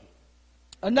Nehemiah,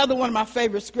 another one of my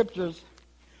favorite scriptures,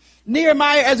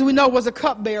 Nehemiah, as we know, was a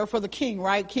cupbearer for the king,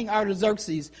 right? King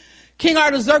Artaxerxes. King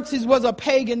Artaxerxes was a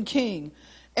pagan king.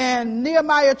 And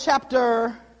Nehemiah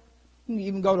chapter, you can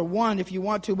even go to 1 if you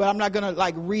want to, but I'm not going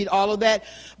to read all of that.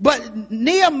 But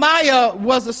Nehemiah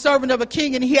was a servant of a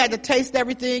king, and he had to taste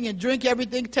everything and drink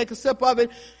everything, take a sip of it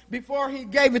before he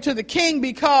gave it to the king,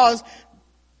 because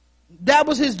that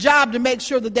was his job, to make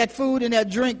sure that that food and that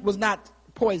drink was not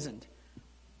poisoned.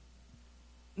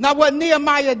 Now what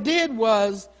Nehemiah did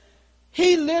was,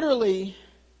 he literally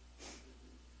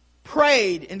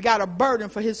prayed and got a burden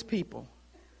for his people.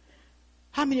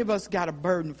 How many of us got a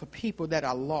burden for people that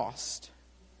are lost?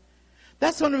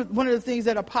 That's one of the things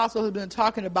that Apostle has been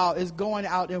talking about, is going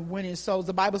out and winning souls.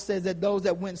 The Bible says that those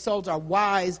that win souls are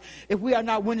wise. If we are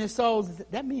not winning souls,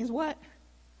 that means what?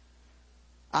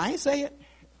 I ain't say it.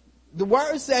 The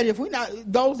word said if we not,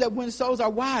 those that win souls are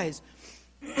wise.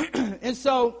 And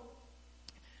so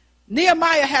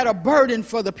Nehemiah had a burden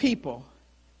for the people.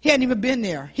 He hadn't even been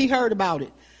there. He heard about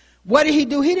it. What did he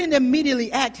do? He didn't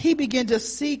immediately act. He began to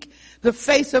seek the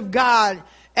face of God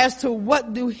as to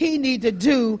what do he need to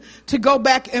do to go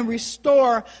back and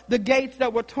restore the gates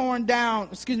that were torn down,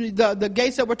 the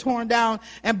gates that were torn down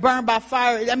and burned by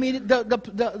fire. I mean,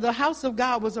 the house of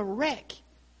God was a wreck.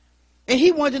 And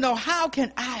he wanted to know, how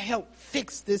can I help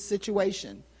fix this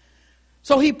situation?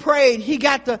 So he prayed. He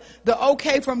got the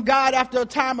okay from God after a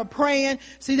time of praying.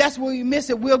 See, that's where we miss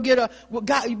it. We'll get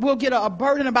a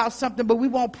burden about something, but we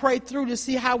won't pray through to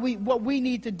see what we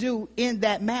need to do in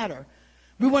that matter.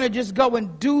 We want to just go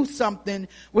and do something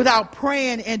without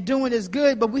praying, and doing is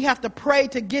good, but we have to pray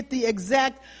to get the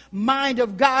exact mind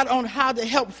of God on how to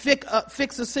help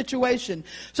fix a situation.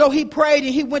 So he prayed,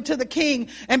 and he went to the king,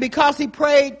 and because he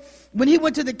prayed, when he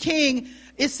went to the king,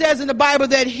 it says in the Bible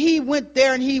that he went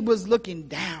there and he was looking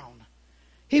down.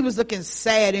 He was looking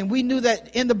sad. And we knew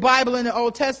that in the Bible, in the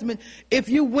Old Testament, if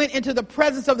you went into the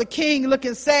presence of the king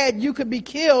looking sad, you could be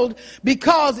killed,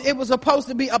 because it was supposed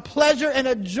to be a pleasure and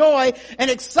a joy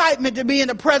and excitement to be in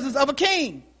the presence of a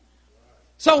king.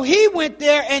 So he went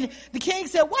there, and the king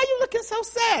said, "Why are you looking so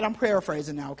sad?" I'm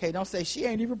paraphrasing now, okay? Don't say, "She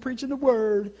ain't even preaching the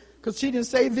word," because she didn't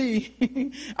say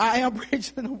thee. I am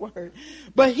preaching the word.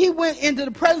 But he went into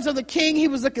the presence of the king. He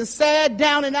was looking sad,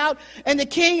 down and out. And the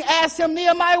king asked him,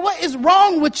 "Nehemiah, what is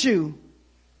wrong with you?"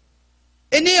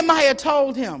 And Nehemiah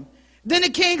told him. Then the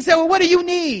king said, "Well, what do you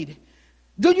need?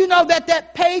 Do you know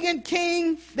that pagan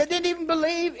king that didn't even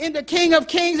believe in the King of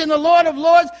Kings and the Lord of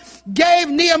Lords gave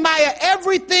Nehemiah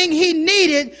everything he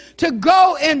needed to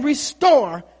go and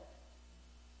restore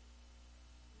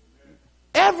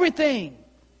everything?"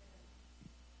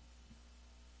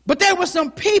 But there were some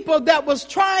people that was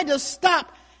trying to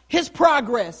stop his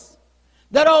progress.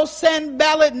 That old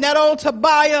Sanballat and that old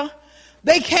Tobiah,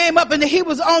 they came up and he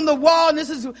was on the wall. And this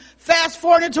is fast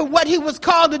forwarding to what he was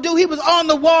called to do. He was on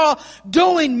the wall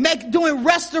doing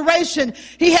restoration.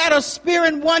 He had a spear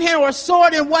in one hand, or a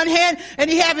sword in one hand, and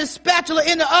he had his spatula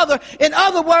in the other. In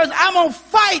other words, I'm going to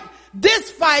fight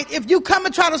this fight if you come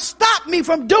and try to stop me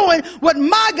from doing what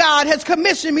my God has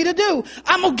commissioned me to do.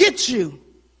 I'm going to get you.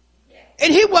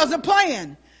 And he wasn't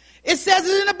playing. It says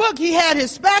it in the book. He had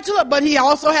his spatula, but he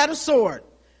also had a sword.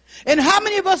 And how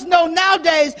many of us know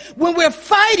nowadays when we're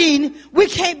fighting, we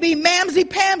can't be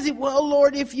mamsy-pamsy? Well,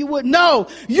 Lord, if you would. No,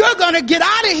 you're going to get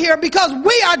out of here, because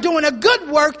we are doing a good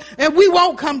work and we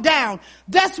won't come down.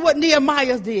 That's what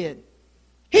Nehemiah did.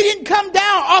 He didn't come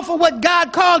down off of what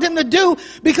God called him to do,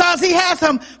 because he had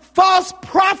some false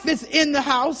prophets in the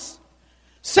house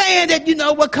saying that,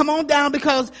 come on down,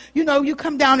 because, you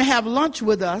come down and have lunch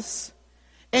with us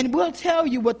and we'll tell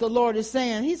you what the Lord is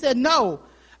saying. He said, "No,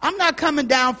 I'm not coming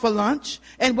down for lunch."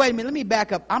 And wait a minute, let me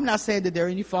back up. I'm not saying that there are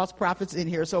any false prophets in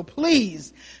here, so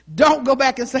please don't go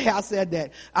back and say I said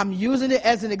that. I'm using it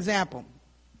as an example.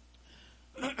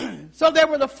 So there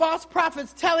were the false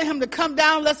prophets telling him to come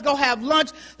down, let's go have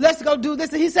lunch, let's go do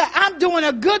this. And he said, "I'm doing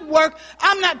a good work.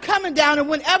 I'm not coming down." And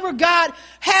whenever God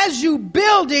has you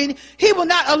building, he will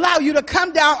not allow you to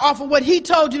come down off of what he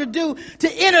told you to do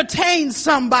to entertain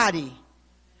somebody.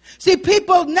 See,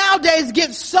 people nowadays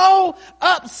get so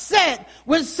upset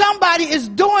when somebody is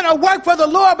doing a work for the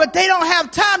Lord, but they don't have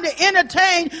time to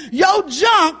entertain your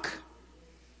junk.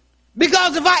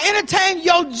 Because if I entertain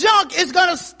your junk, it's going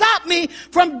to stop me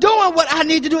from doing what I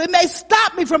need to do. It may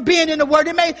stop me from being in the Word.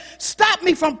 It may stop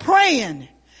me from praying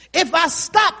if I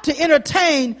stop to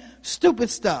entertain stupid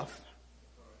stuff.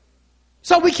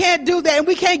 So we can't do that, and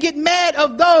we can't get mad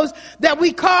of those that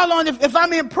we call on. If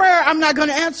I'm in prayer, I'm not going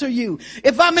to answer you.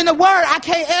 If I'm in the word, I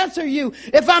can't answer you.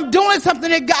 If I'm doing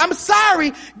something that God, I'm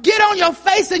sorry, get on your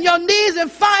face and your knees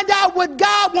and find out what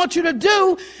God wants you to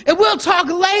do, and we'll talk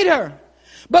later.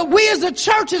 But we as a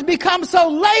church has become so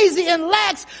lazy and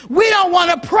lax, we don't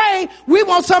want to pray. We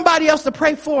want somebody else to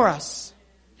pray for us.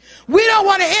 We don't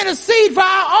want to intercede for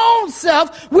our own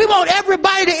self. We want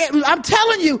everybody to, I'm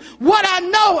telling you what I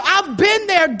know. I've been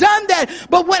there, done that.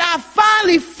 But when I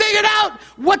finally figured out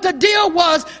what the deal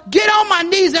was, get on my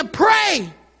knees and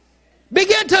pray.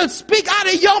 Begin to speak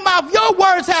out of your mouth. Your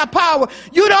words have power.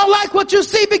 You don't like what you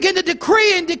see, begin to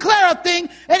decree and declare a thing,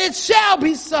 and it shall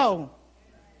be so.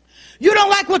 You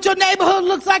don't like what your neighborhood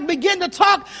looks like, begin to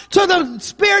talk to the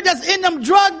spirit that's in them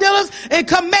drug dealers and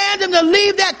command them to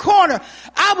leave that corner.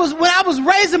 When I was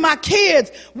raising my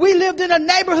kids, we lived in a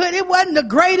neighborhood. It wasn't the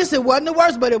greatest, it wasn't the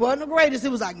worst, but it wasn't the greatest. It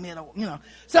was like,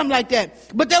 something like that.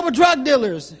 But there were drug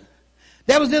dealers.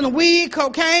 They was in the weed,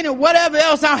 cocaine, and whatever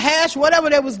else, hash,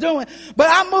 whatever they was doing. But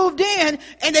I moved in,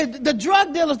 and the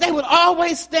drug dealers, they would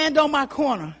always stand on my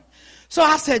corner. So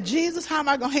I said, Jesus, how am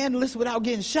I going to handle this without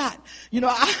getting shot?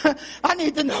 I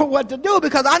need to know what to do,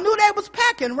 because I knew they was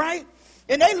packing, right?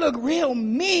 And they look real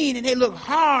mean, and they look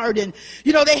hard, and,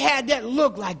 they had that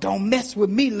look like, don't mess with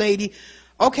me, lady.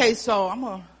 Okay, so I'm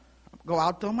going to go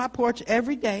out on my porch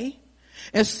every day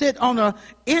and sit on the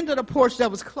end of the porch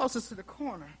that was closest to the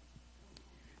corner.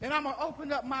 And I'm going to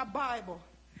open up my Bible.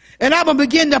 And I'm going to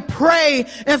begin to pray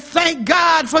and thank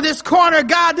God for this corner.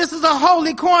 God, this is a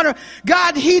holy corner.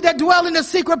 God, he that dwell in the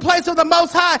secret place of the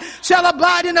Most High shall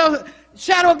abide in the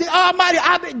shadow of the Almighty.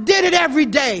 I did it every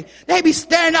day. They be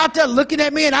standing out there looking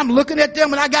at me, and I'm looking at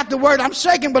them, and I got the word. I'm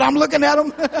shaking, but I'm looking at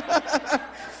them.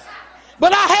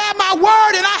 But I had my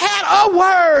word, and I had a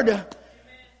word.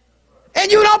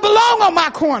 And you don't belong on my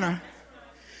corner.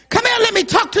 Come here, let me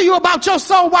talk to you about your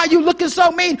soul while you looking so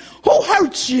mean. Who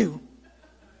hurt you?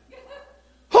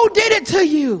 Who did it to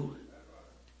you?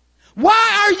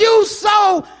 Why are you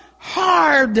so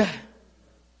hard?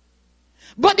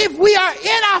 But if we are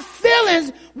in our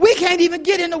feelings, we can't even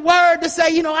get in the word to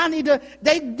say,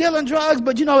 they dealing drugs.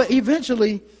 But,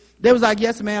 eventually they was like,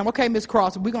 yes, ma'am. Okay, Miss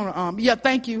Cross, we're going to,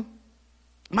 thank you.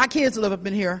 My kids live up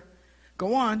in here.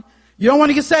 Go on. You don't want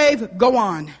to get saved? Go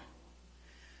on.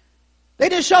 They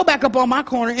didn't show back up on my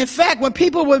corner. In fact, when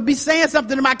people would be saying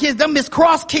something to my kids, them Miss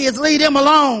Cross kids, leave them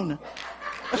alone.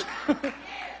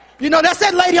 That's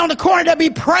that lady on the corner that be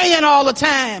praying all the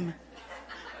time.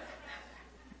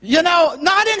 No,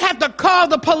 I didn't have to call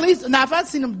the police. Now, if I'd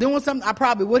seen them doing something, I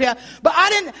probably would have. But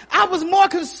I was more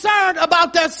concerned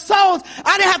about their souls.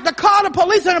 I didn't have to call the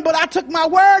police on them, but I took my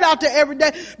word out there every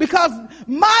day, because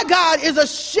my God is a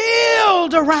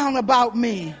shield around about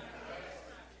me.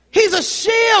 He's a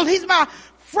shield. He's my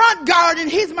front guard,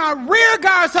 and he's my rear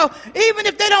guard. So even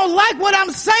if they don't like what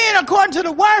I'm saying according to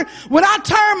the word, when I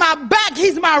turn my back,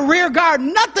 he's my rear guard.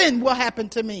 Nothing will happen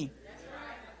to me.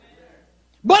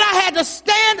 But I had to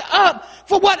stand up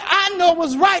for what I know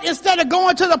was right, instead of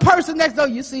going to the person next door.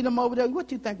 You see them over there. What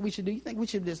do you think we should do? You think we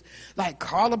should just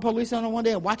call the police on them one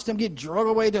day and watch them get drugged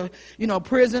away to,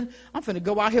 prison? I'm finna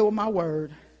go out here with my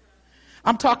word.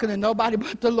 I'm talking to nobody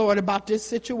but the Lord about this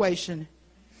situation.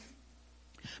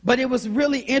 But it was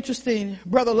really interesting,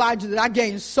 Brother Elijah, that I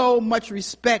gained so much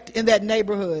respect in that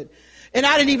neighborhood. And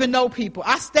I didn't even know people.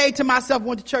 I stayed to myself,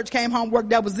 went to church, came home, worked,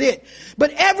 that was it.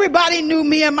 But everybody knew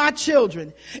me and my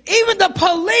children. Even the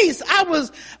police. I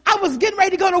was getting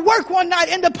ready to go to work one night,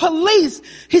 and the police,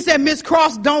 he said, Miss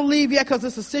Cross, don't leave yet, because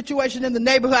it's a situation in the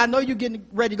neighborhood. I know you're getting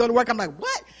ready to go to work. I'm like,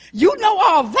 what? You know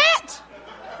all that?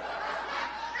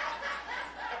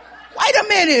 Wait a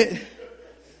minute.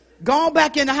 Go on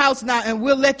back in the house now, and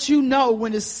we'll let you know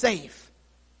when it's safe.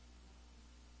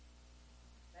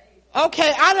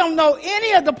 Okay, I don't know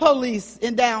any of the police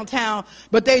in downtown,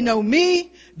 but they know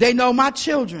me. They know my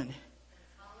children.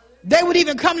 They would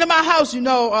even come to my house,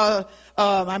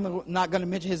 I'm not going to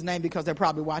mention his name because they're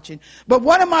probably watching. But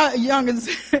one of my youngins,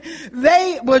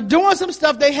 they were doing some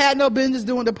stuff they had no business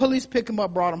doing. The police picked them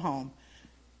up, brought them home.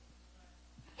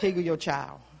 Here go your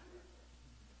child.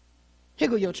 Here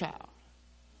go your child.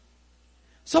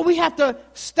 So we have to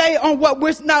stay on what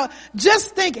we're, now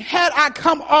just think, had I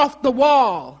come off the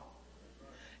wall,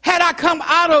 had I come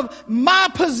out of my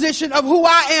position of who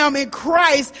I am in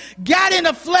Christ, got in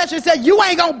the flesh and said, you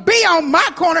ain't going to be on my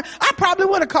corner, I probably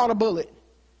would have caught a bullet.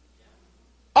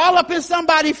 All up in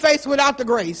somebody's face without the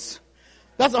grace.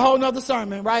 That's a whole nother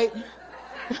sermon, right?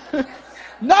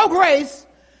 No grace.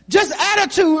 Just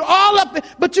attitude all up,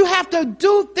 but you have to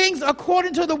do things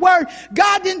according to the word.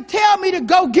 God didn't tell me to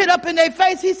go get up in their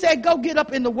face. He said, go get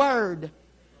up in the word.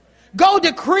 Go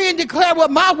decree and declare what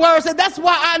my word said. That's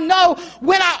why I know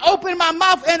when I open my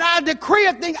mouth and I decree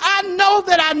a thing, I know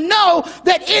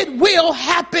that it will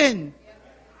happen.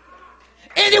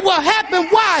 And it will happen.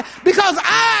 Why? Because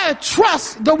I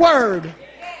trust the word.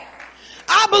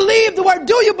 I believe the word.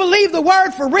 Do you believe the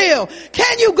word for real?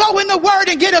 Can you go in the word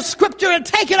and get a scripture and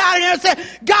take it out of there and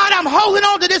say, God, I'm holding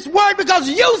on to this word because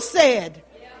you said.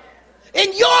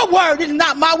 In your word, it's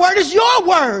not my word, it's your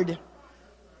word.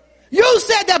 You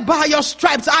said that by your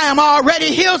stripes I am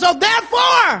already healed. So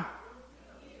therefore,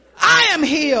 I am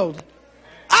healed.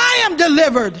 I am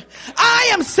delivered. I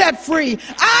am set free.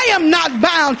 I am not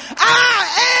bound.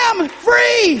 I am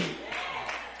free.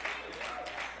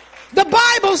 The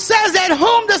Bible says that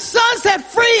whom the Son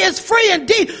set free is free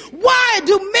indeed. Why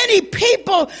do many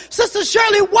people, Sister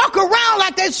Shirley, walk around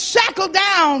like they're shackled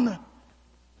down?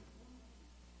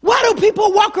 Why do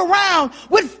people walk around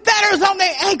with fetters on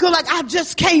their ankle like I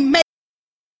just can't make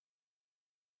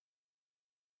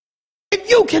it? If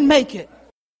you can make it.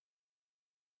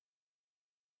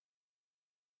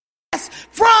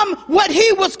 From what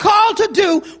he was called to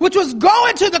do, which was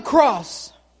going to the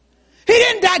cross. He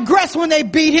didn't digress when they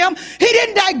beat him. He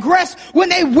didn't digress when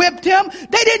they whipped him. He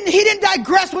didn't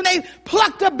digress when they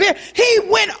plucked a beard. He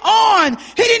went on.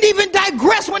 He didn't even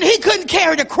digress when he couldn't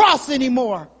carry the cross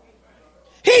anymore.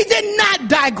 He did not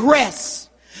digress.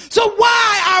 So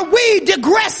why are we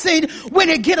digressing when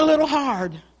it get a little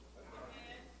hard?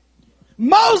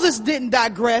 Moses didn't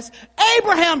digress.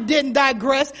 Abraham didn't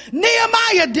digress.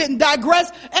 Nehemiah didn't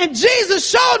digress. And Jesus,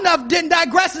 sure enough, didn't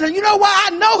digress. And you know why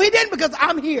I know he didn't? Because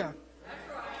I'm here.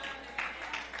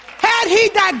 Had he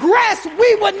digressed,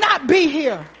 we would not be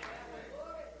here.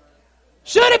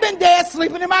 Should have been dead,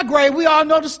 sleeping in my grave. We all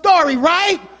know the story,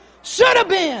 right? Should have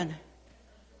been.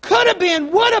 Could have been,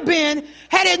 would have been,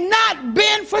 had it not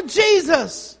been for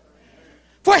Jesus.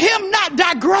 For him not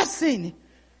digressing.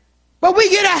 But we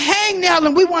get a hangnail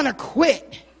and we want to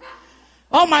quit.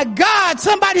 Oh my God,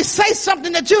 somebody say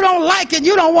something that you don't like and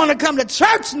you don't want to come to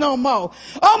church no more.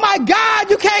 Oh my God,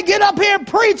 you can't get up here and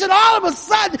preach and all of a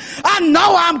sudden, I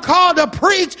know I'm called to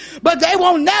preach, but they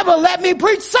won't never let me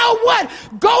preach. So what?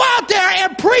 Go out there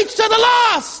and preach to the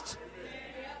lost.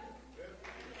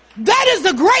 That is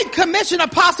the Great Commission.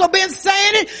 Apostle been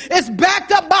saying it. It's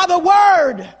backed up by the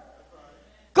word.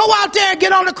 Go out there and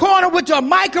get on the corner with your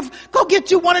microphone. Go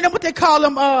get you one of them, what they call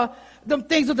them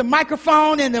things with the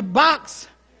microphone and the box.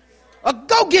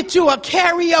 Go get you a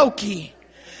karaoke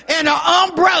and an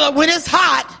umbrella when it's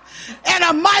hot and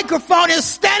a microphone and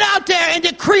stand out there and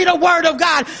decree the word of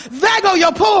God. There go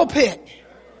your pulpit.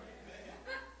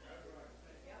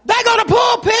 There go the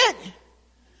pulpit.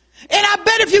 And I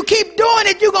bet if you keep doing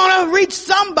it, you're going to reach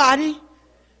somebody.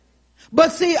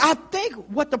 But see, I think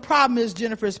what the problem is,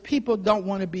 Jennifer, is people don't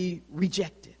want to be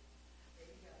rejected.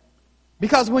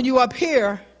 Because when you're up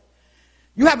here,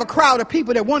 you have a crowd of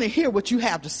people that want to hear what you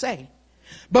have to say.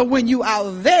 But when you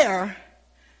out there,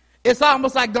 it's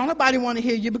almost like don't nobody want to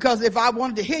hear you, because if I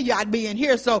wanted to hear you, I'd be in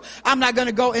here. So I'm not going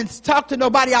to go and talk to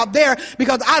nobody out there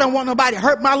because I don't want nobody to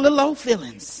hurt my little old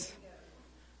feelings.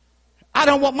 I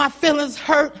don't want my feelings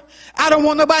hurt. I don't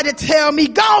want nobody to tell me,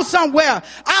 go somewhere.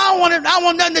 I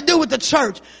want nothing to do with the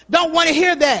church. Don't want to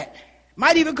hear that.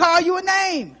 Might even call you a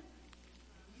name.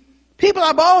 People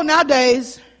are bold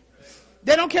nowadays.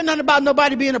 They don't care nothing about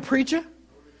nobody being a preacher.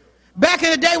 Back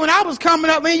in the day when I was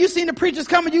coming up, man, you seen the preachers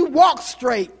coming, you walk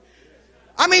straight.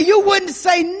 I mean, you wouldn't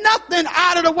say nothing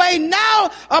out of the way.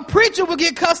 Now a preacher will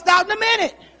get cussed out in a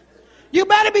minute. You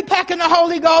better be packing the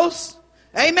Holy Ghost.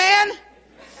 Amen.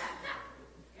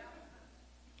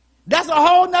 That's a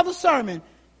whole nother sermon.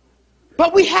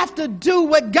 But we have to do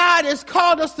what God has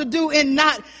called us to do and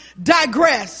not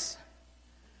digress.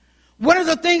 One of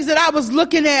the things that I was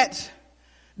looking at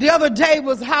the other day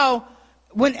was how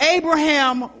when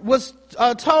Abraham was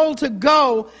told to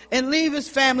go and leave his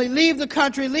family, leave the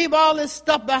country, leave all this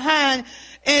stuff behind,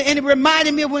 and it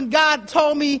reminded me of when God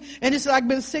told me, and it's like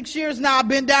been 6 years now, I've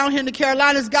been down here in the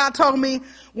Carolinas. God told me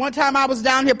one time I was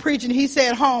down here preaching, he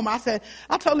said home. I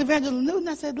told Evangelist Newton,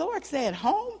 I said, Lord said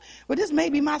home? Well, this may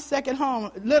be my second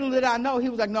home. Little did I know, he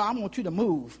was like, no, I want you to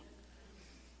move.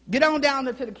 Get on down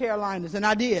there to the Carolinas, and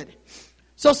I did.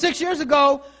 So 6 years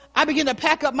ago, I began to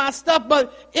pack up my stuff,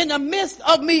 but in the midst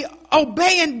of me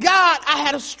obeying God, I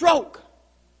had a stroke.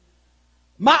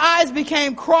 My eyes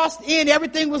became crossed in.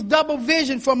 Everything was double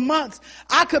vision for months.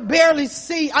 I could barely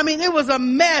see. I mean, it was a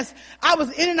mess. I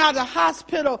was in and out of the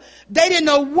hospital. They didn't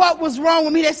know what was wrong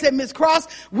with me. They said, Miss Cross,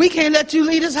 we can't let you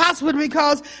leave this hospital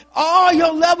because all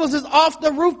your levels is off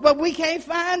the roof, but we can't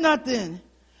find nothing.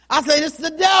 I said, it's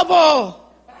the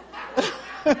devil.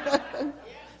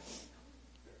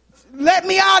 Let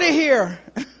me out of here.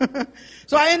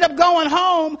 So I ended up going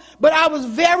home, but I was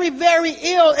very, very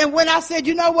ill. And when I said,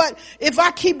 you know what, if I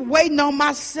keep waiting on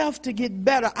myself to get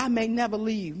better, I may never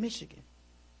leave Michigan.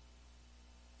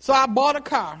 So I bought a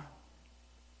car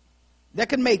that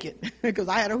could make it, because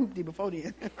I had a hoopty before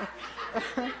then.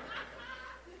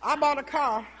 I bought a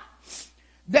car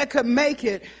that could make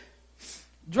it,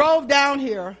 drove down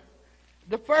here.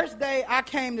 The first day I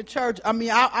came to church,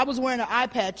 I was wearing an eye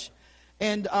patch,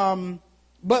 and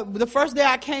but the first day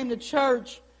I came to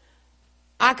church,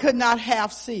 I could not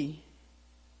half see.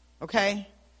 Okay?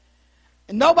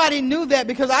 And nobody knew that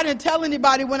because I didn't tell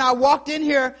anybody. When I walked in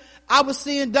here, I was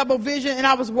seeing double vision and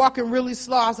I was walking really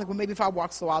slow. I was like, well, maybe if I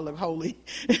walk slow, I'll look holy.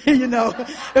 You know,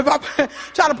 if I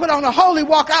try to put on a holy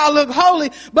walk, I'll look holy.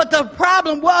 But the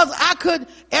problem was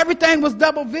everything was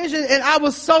double vision and I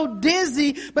was so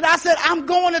dizzy. But I said, I'm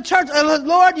going to church.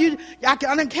 Lord, I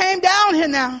done came down here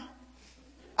now.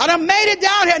 I done made it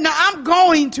down here. Now I'm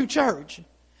going to church.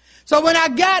 So when I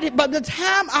got it, but the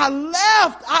time I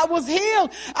left, I was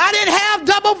healed. I didn't have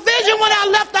double vision when I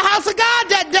left the house of God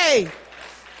that day.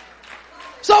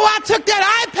 So I took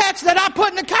that eye patch that I put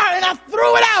in the car and I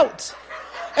threw it out.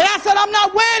 And I said, I'm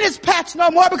not wearing this patch no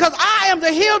more because I am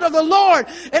the healed of the Lord.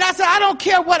 And I said, I don't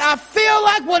care what I feel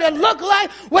like, what it look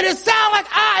like, what it sound like,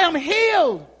 I am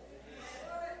healed.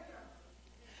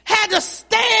 Had to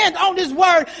stand on this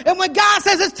word. And when God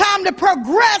says it's time to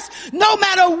progress, no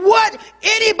matter what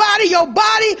anybody, your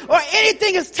body, or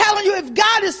anything is telling you, if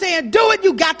God is saying do it,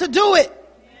 you got to do it.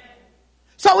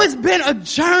 So it's been a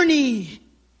journey.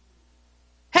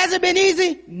 Has it been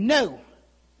easy? No.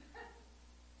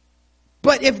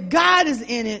 But if God is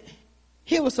in it,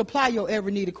 He will supply your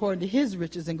every need according to His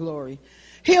riches and glory.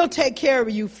 He'll take care of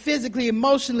you physically,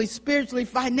 emotionally, spiritually,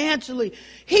 financially.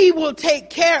 He will take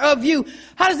care of you.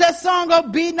 How does that song go?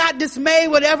 Be not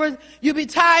dismayed, whatever you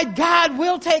betide, God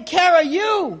will take care of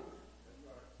you.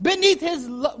 Beneath His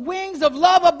wings of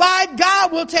love abide,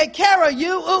 God will take care of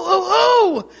you. Ooh,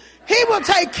 ooh, ooh. He will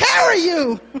take care of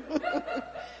you.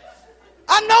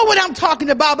 I know what I'm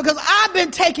talking about because I've been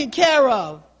taken care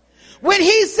of. When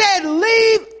He said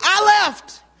leave, I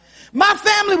left. My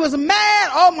family was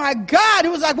mad. Oh my God.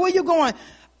 It was like, where you going?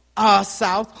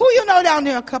 South. Who you know down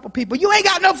there? A couple people. You ain't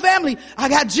got no family. I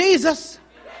got Jesus.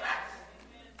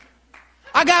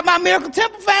 I got my Miracle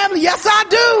Temple family. Yes,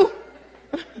 I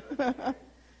do.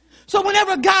 So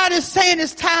whenever God is saying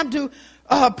it's time to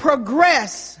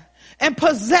progress and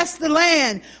possess the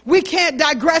land, we can't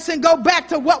digress and go back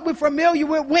to what we're familiar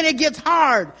with when it gets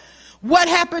hard. What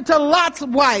happened to Lot's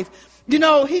wife? You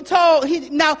know,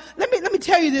 now let me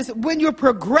tell you this. When you're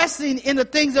progressing in the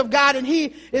things of God and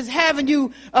He is having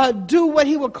you do what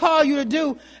He will call you to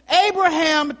do,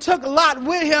 Abraham took Lot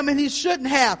with him and he shouldn't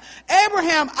have.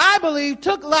 Abraham, I believe,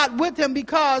 took Lot with him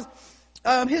because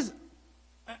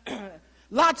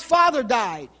Lot's father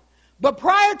died. But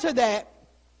prior to that,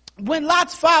 when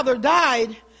Lot's father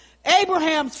died,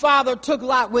 Abraham's father took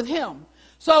Lot with him.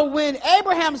 So when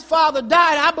Abraham's father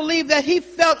died, I believe that he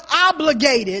felt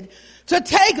obligated to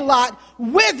take Lot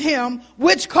with him,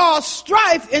 which caused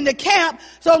strife in the camp.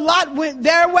 So Lot went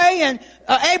their way and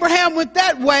Abraham went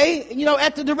that way, you know,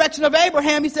 at the direction of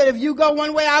Abraham. He said, if you go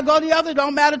one way, I'll go the other.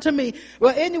 Don't matter to me.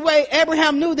 Well, anyway,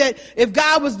 Abraham knew that if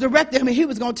God was directing him, He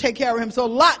was going to take care of him. So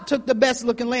Lot took the best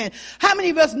looking land. How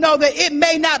many of us know that it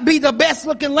may not be the best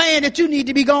looking land that you need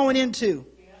to be going into?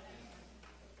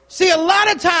 See, a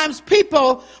lot of times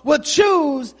people will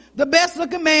choose the best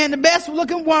looking man, the best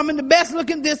looking woman, the best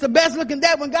looking this, the best looking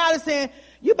that, when God is saying,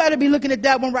 you better be looking at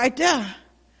that one right there.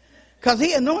 Because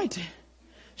He anointed.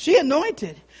 She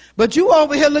anointed. But you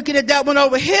over here looking at that one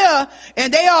over here,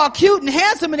 and they all cute and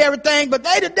handsome and everything, but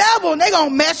they the devil and they gonna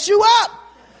mess you up.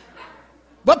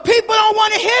 But people don't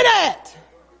want to hear that.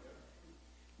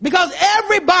 Because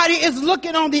everybody is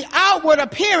looking on the outward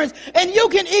appearance. And you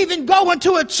can even go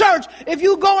into a church. If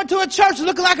you go into a church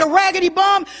looking like a raggedy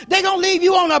bum, they're going to leave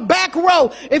you on a back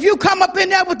row. If you come up in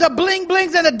there with the bling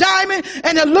blings and the diamond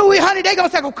and the Louis honey, they're going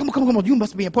to say, oh, come on, you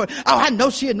must be important. Oh, I know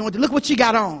she anointed. Look what she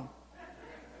got on.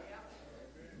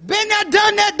 Been there,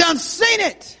 done that, done seen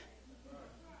it.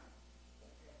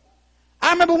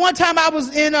 I remember one time I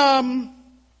was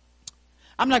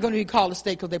I'm not going to be called a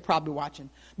state because they're probably watching.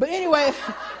 But anyway,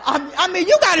 I mean,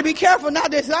 you got to be careful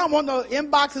nowadays. I don't want no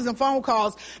inboxes and phone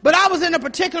calls. But I was in a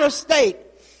particular state,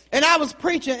 and I was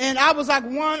preaching, and I was like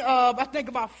one of, I think,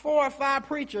 about 4 or 5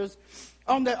 preachers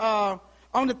on the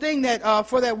thing that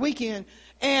for that weekend.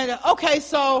 And okay,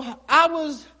 so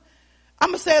I'm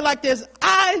going to say it like this.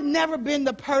 I've never been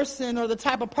the person or the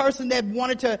type of person that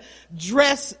wanted to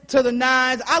dress to the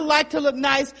nines. I like to look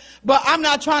nice, but I'm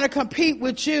not trying to compete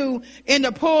with you in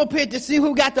the pulpit to see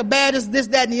who got the baddest this,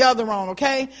 that, and the other on,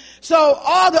 okay? So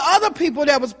all the other people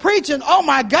that was preaching, oh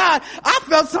my God, I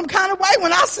felt some kind of way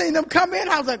when I seen them come in.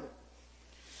 I was like,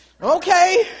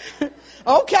 okay,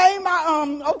 okay.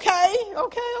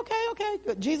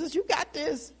 Jesus, you got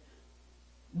this.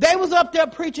 They was up there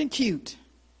preaching cute.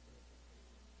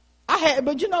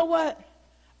 But you know what?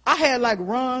 I had like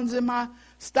runs in my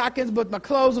stockings, but my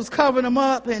clothes was covering them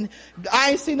up, and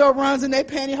I ain't see no runs in their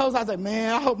pantyhose. I was like,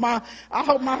 man, I hope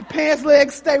my pants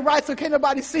legs stay right so can't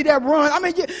nobody see that run. I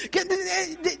mean,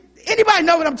 anybody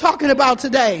know what I'm talking about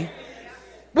today?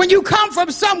 When you come from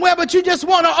somewhere, but you just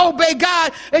want to obey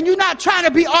God, and you're not trying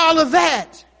to be all of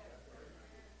that.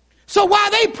 So while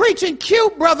they preaching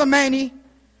cute, Brother Manny,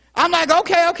 I'm like,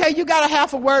 okay, you got a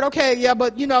half a word. Okay, yeah,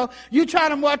 but you trying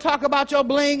to more talk about your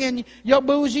bling and your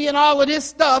bougie and all of this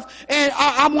stuff. And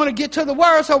I want to get to the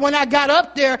word. So when I got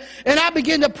up there and I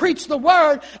began to preach the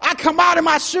word, I come out of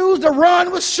my shoes. The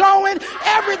run was showing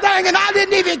everything. And I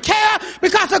didn't even care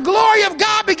because the glory of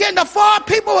God began to fall.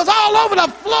 People was all over the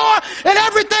floor and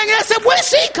everything. And I said, where'd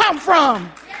she come from?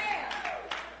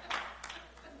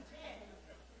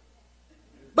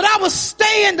 But I was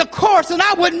staying the course, and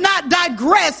I would not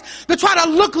digress to try to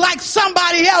look like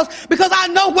somebody else because I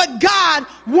know what God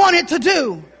wanted to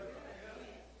do.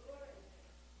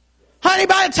 Honey,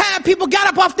 by the time people got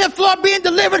up off that floor being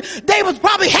delivered, they was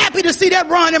probably happy to see that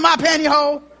run in my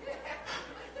pantyhose.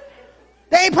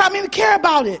 They ain't probably even care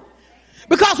about it.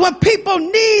 Because when people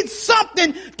need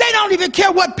something, they don't even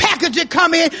care what package it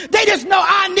come in. They just know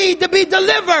I need to be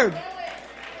delivered.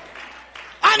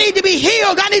 I need to be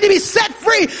healed. I need to be set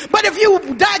free. But if you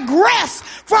digress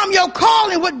from your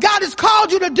calling, what God has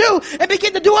called you to do, and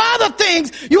begin to do other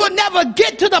things, you will never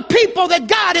get to the people that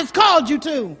God has called you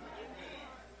to.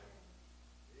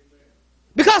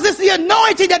 Because it's the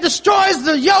anointing that destroys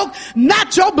the yoke,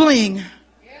 not your bling.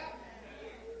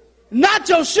 Not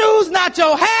your shoes, not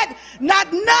your hat, none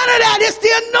of that. It's the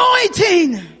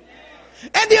anointing.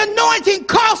 And the anointing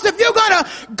costs if you're going to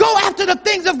go after the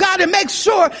things of God and make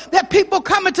sure that people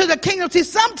come into the kingdom. See,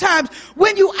 sometimes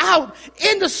when you out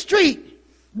in the street,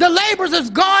 the laborers has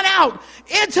gone out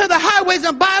into the highways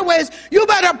and byways, you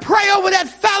better pray over that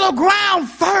fallow ground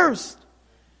first.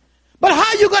 But how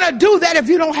are you going to do that if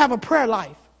you don't have a prayer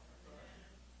life?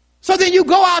 So then you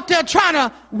go out there trying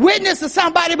to witness to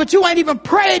somebody, but you ain't even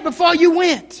prayed before you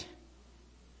went.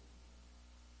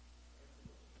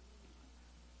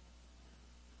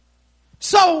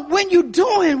 So when you're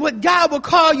doing what God will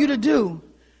call you to do,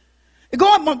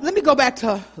 let me go back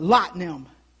to Lot and them.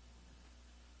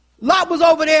 Lot was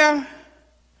over there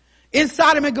in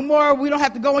Sodom and Gomorrah. We don't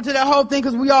have to go into that whole thing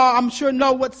because we all, I'm sure,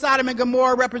 know what Sodom and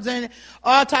Gomorrah represented.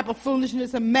 All type of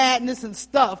foolishness and madness and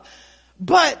stuff.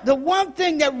 But the one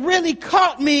thing that really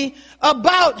caught me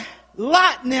about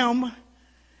Lot and them, and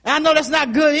I know that's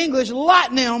not good English,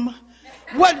 Lot and them,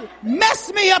 what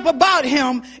messed me up about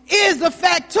him is the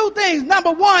fact, 2 things.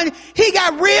 Number 1, he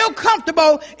got real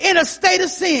comfortable in a state of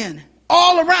sin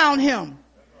all around him.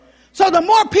 So the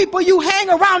more people you hang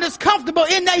around that's comfortable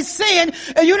in their sin,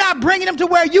 and you're not bringing them to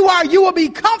where you are, you will be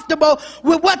comfortable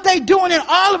with what they're doing, and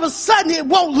all of a sudden it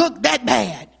won't look that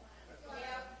bad.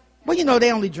 Well,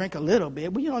 they only drink a little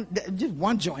bit. Well, just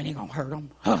one joint ain't gonna hurt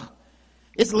them.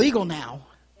 It's legal now.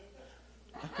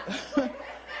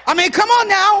 I mean, come on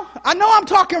now. I know I'm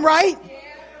talking right.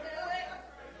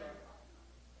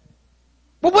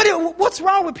 But what's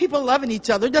wrong with people loving each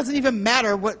other? It doesn't even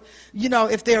matter what,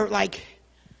 if they're like,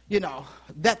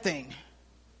 that thing.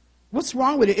 What's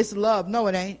wrong with it? It's love. No,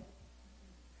 it ain't.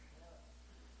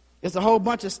 It's a whole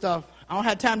bunch of stuff. I don't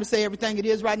have time to say everything it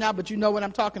is right now, but you know what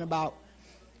I'm talking about.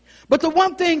 But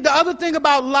the other thing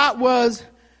about Lot was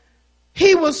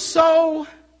he was so,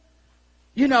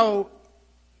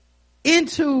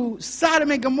 into Sodom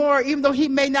and Gomorrah, even though he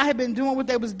may not have been doing what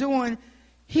they was doing,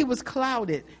 he was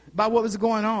clouded by what was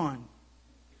going on.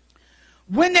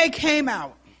 When they came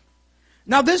out,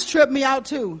 now this tripped me out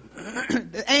too.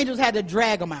 The angels had to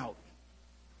drag them out.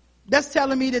 That's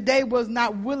telling me that they was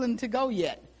not willing to go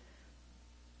yet.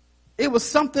 It was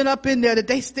something up in there that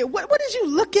they still, what is you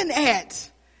looking at?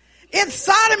 In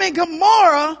Sodom and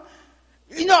Gomorrah,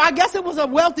 I guess it was a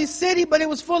wealthy city, but it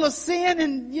was full of sin,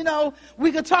 and,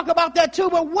 we could talk about that too.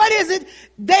 But what is it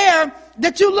there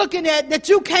that you're looking at that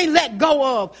you can't let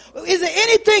go of? Is there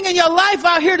anything in your life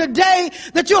out here today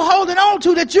that you're holding on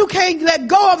to that you can't let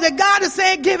go of, that God is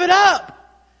saying, give it up?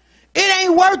 It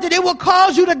ain't worth it. It will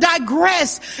cause you to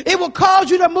digress. It will cause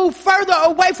you to move further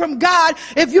away from God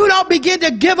if you don't begin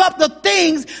to give up the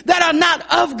things that are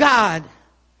not of God.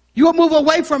 You will move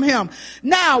away from him.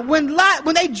 Now, when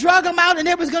they drug him out and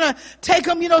they was going to take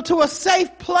him, to a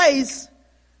safe place,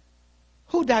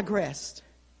 who digressed?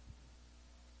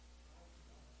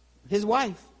 His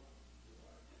wife.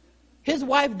 His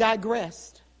wife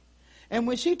digressed. And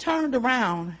when she turned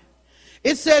around,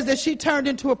 it says that she turned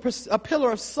into a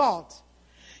pillar of salt.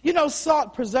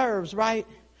 Salt preserves, right?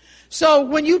 So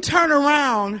when you turn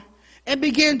around and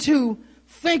begin to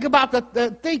think about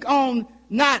think on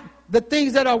not the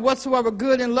things that are whatsoever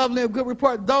good and lovely of good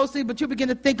report, those things, but you begin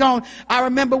to think on, I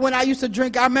remember when I used to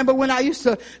drink, I remember when I used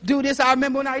to do this, I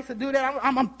remember when I used to do that,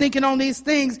 I'm thinking on these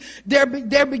things. There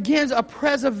begins a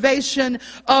preservation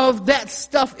of that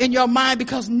stuff in your mind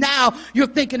because now you're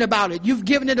thinking about it. You've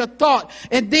given it a thought.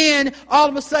 And then all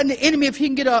of a sudden the enemy, if he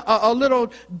can get a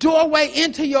little doorway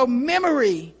into your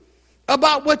memory,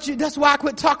 about that's why I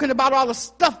quit talking about all the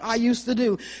stuff I used to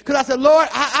do. Because I said, Lord,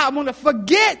 I want to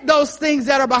forget those things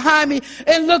that are behind me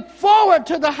and look forward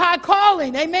to the high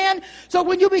calling. Amen. So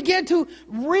when you begin to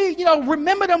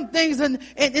remember them things and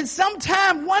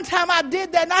one time I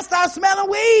did that and I started smelling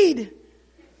weed.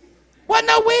 Wasn't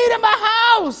no weed in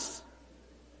my house.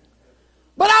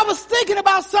 But I was thinking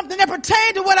about something that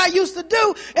pertained to what I used to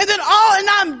do. And then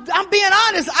I'm being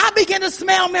honest, I began to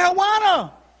smell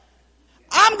marijuana.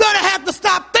 I'm going to have to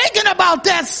stop thinking about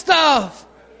that stuff.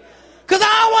 Because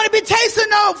I don't want to be tasting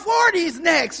no 40s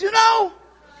next,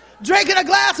 Drinking a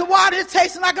glass of water, it's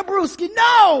tasting like a brewski.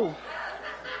 No.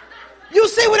 You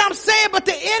see what I'm saying? But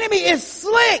the enemy is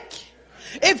slick.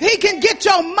 If he can get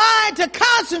your mind to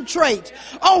concentrate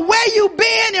on where you've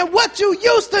been and what you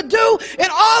used to do and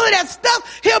all of that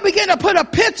stuff, he'll begin to put a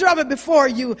picture of it before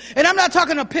you. And I'm not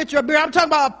talking a picture of beer. I'm talking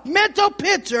about a mental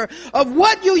picture of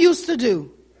what you used to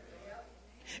do.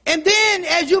 And then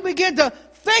as you begin to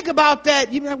think about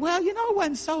that, you're like, well, it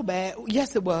wasn't so bad.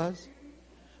 Yes, it was.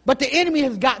 But the enemy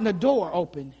has gotten the door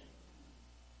open.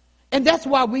 And that's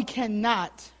why we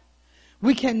cannot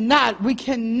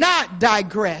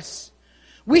digress.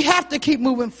 We have to keep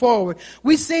moving forward.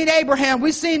 We've seen Abraham,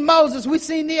 we've seen Moses, we've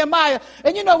seen Nehemiah.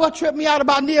 And you know what tripped me out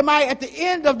about Nehemiah? At the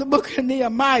end of the book of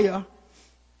Nehemiah,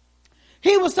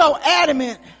 he was so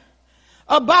adamant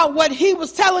about what he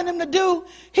was telling them to do.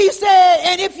 He said,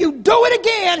 and if you do it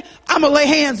again, I'm going to lay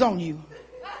hands on you.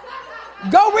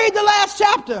 Go read the last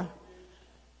chapter.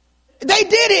 They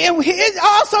did it. And it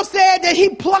also said that he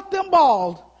plucked them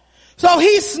bald. So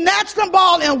he snatched them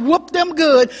bald and whooped them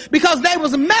good because they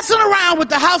was messing around with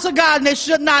the house of God and they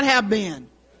should not have been.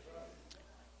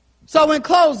 So in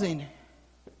closing,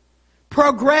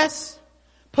 progress,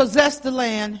 possess the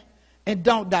land, and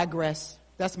don't digress.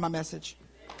 That's my message.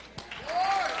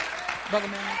 Brother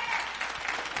man.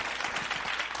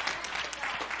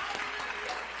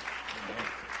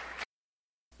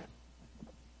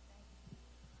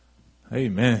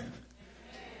 Amen.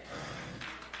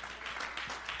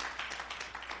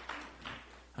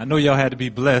 I know y'all had to be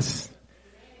blessed.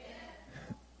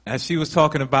 As she was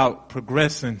talking about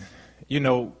progressing,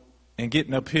 and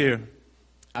getting up here,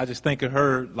 I just think of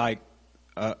her like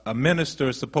a minister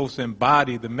is supposed to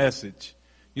embody the message.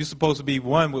 You're supposed to be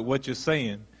one with what you're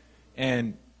saying.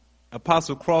 And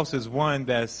Apostle Cross is one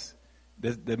that's,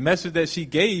 the message that she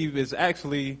gave is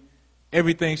actually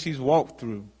everything she's walked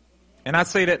through. And I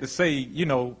say that to say,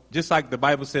 just like the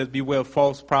Bible says, beware of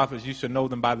false prophets, you should know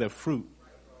them by their fruit.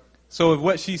 So if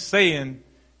what she's saying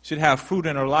should have fruit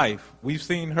in her life, we've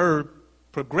seen her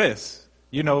progress.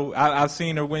 I've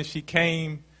seen her when she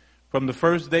came from the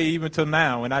first day even till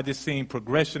now, and I just seen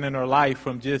progression in her life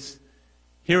from just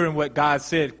hearing what God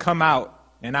said, come out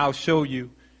and I'll show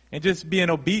you. And just being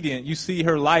obedient, you see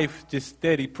her life just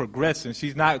steady progressing.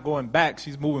 She's not going back.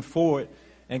 She's moving forward.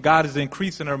 And God is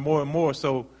increasing her more and more.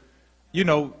 So,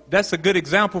 that's a good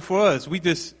example for us. We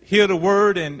just hear the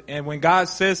word, and when God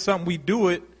says something, we do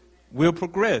it, we'll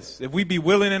progress. If we be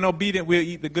willing and obedient, we'll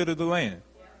eat the good of the land.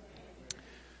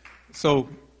 So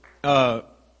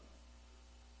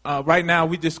right now,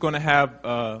 we're just going to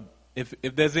have,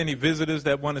 if there's any visitors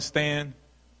that want to stand,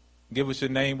 give us your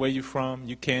name, where you're from,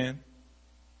 you can.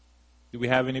 Do we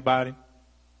have anybody?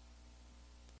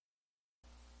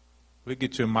 We'll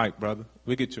get you a mic, brother.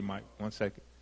 We'll get you a mic. 1 second.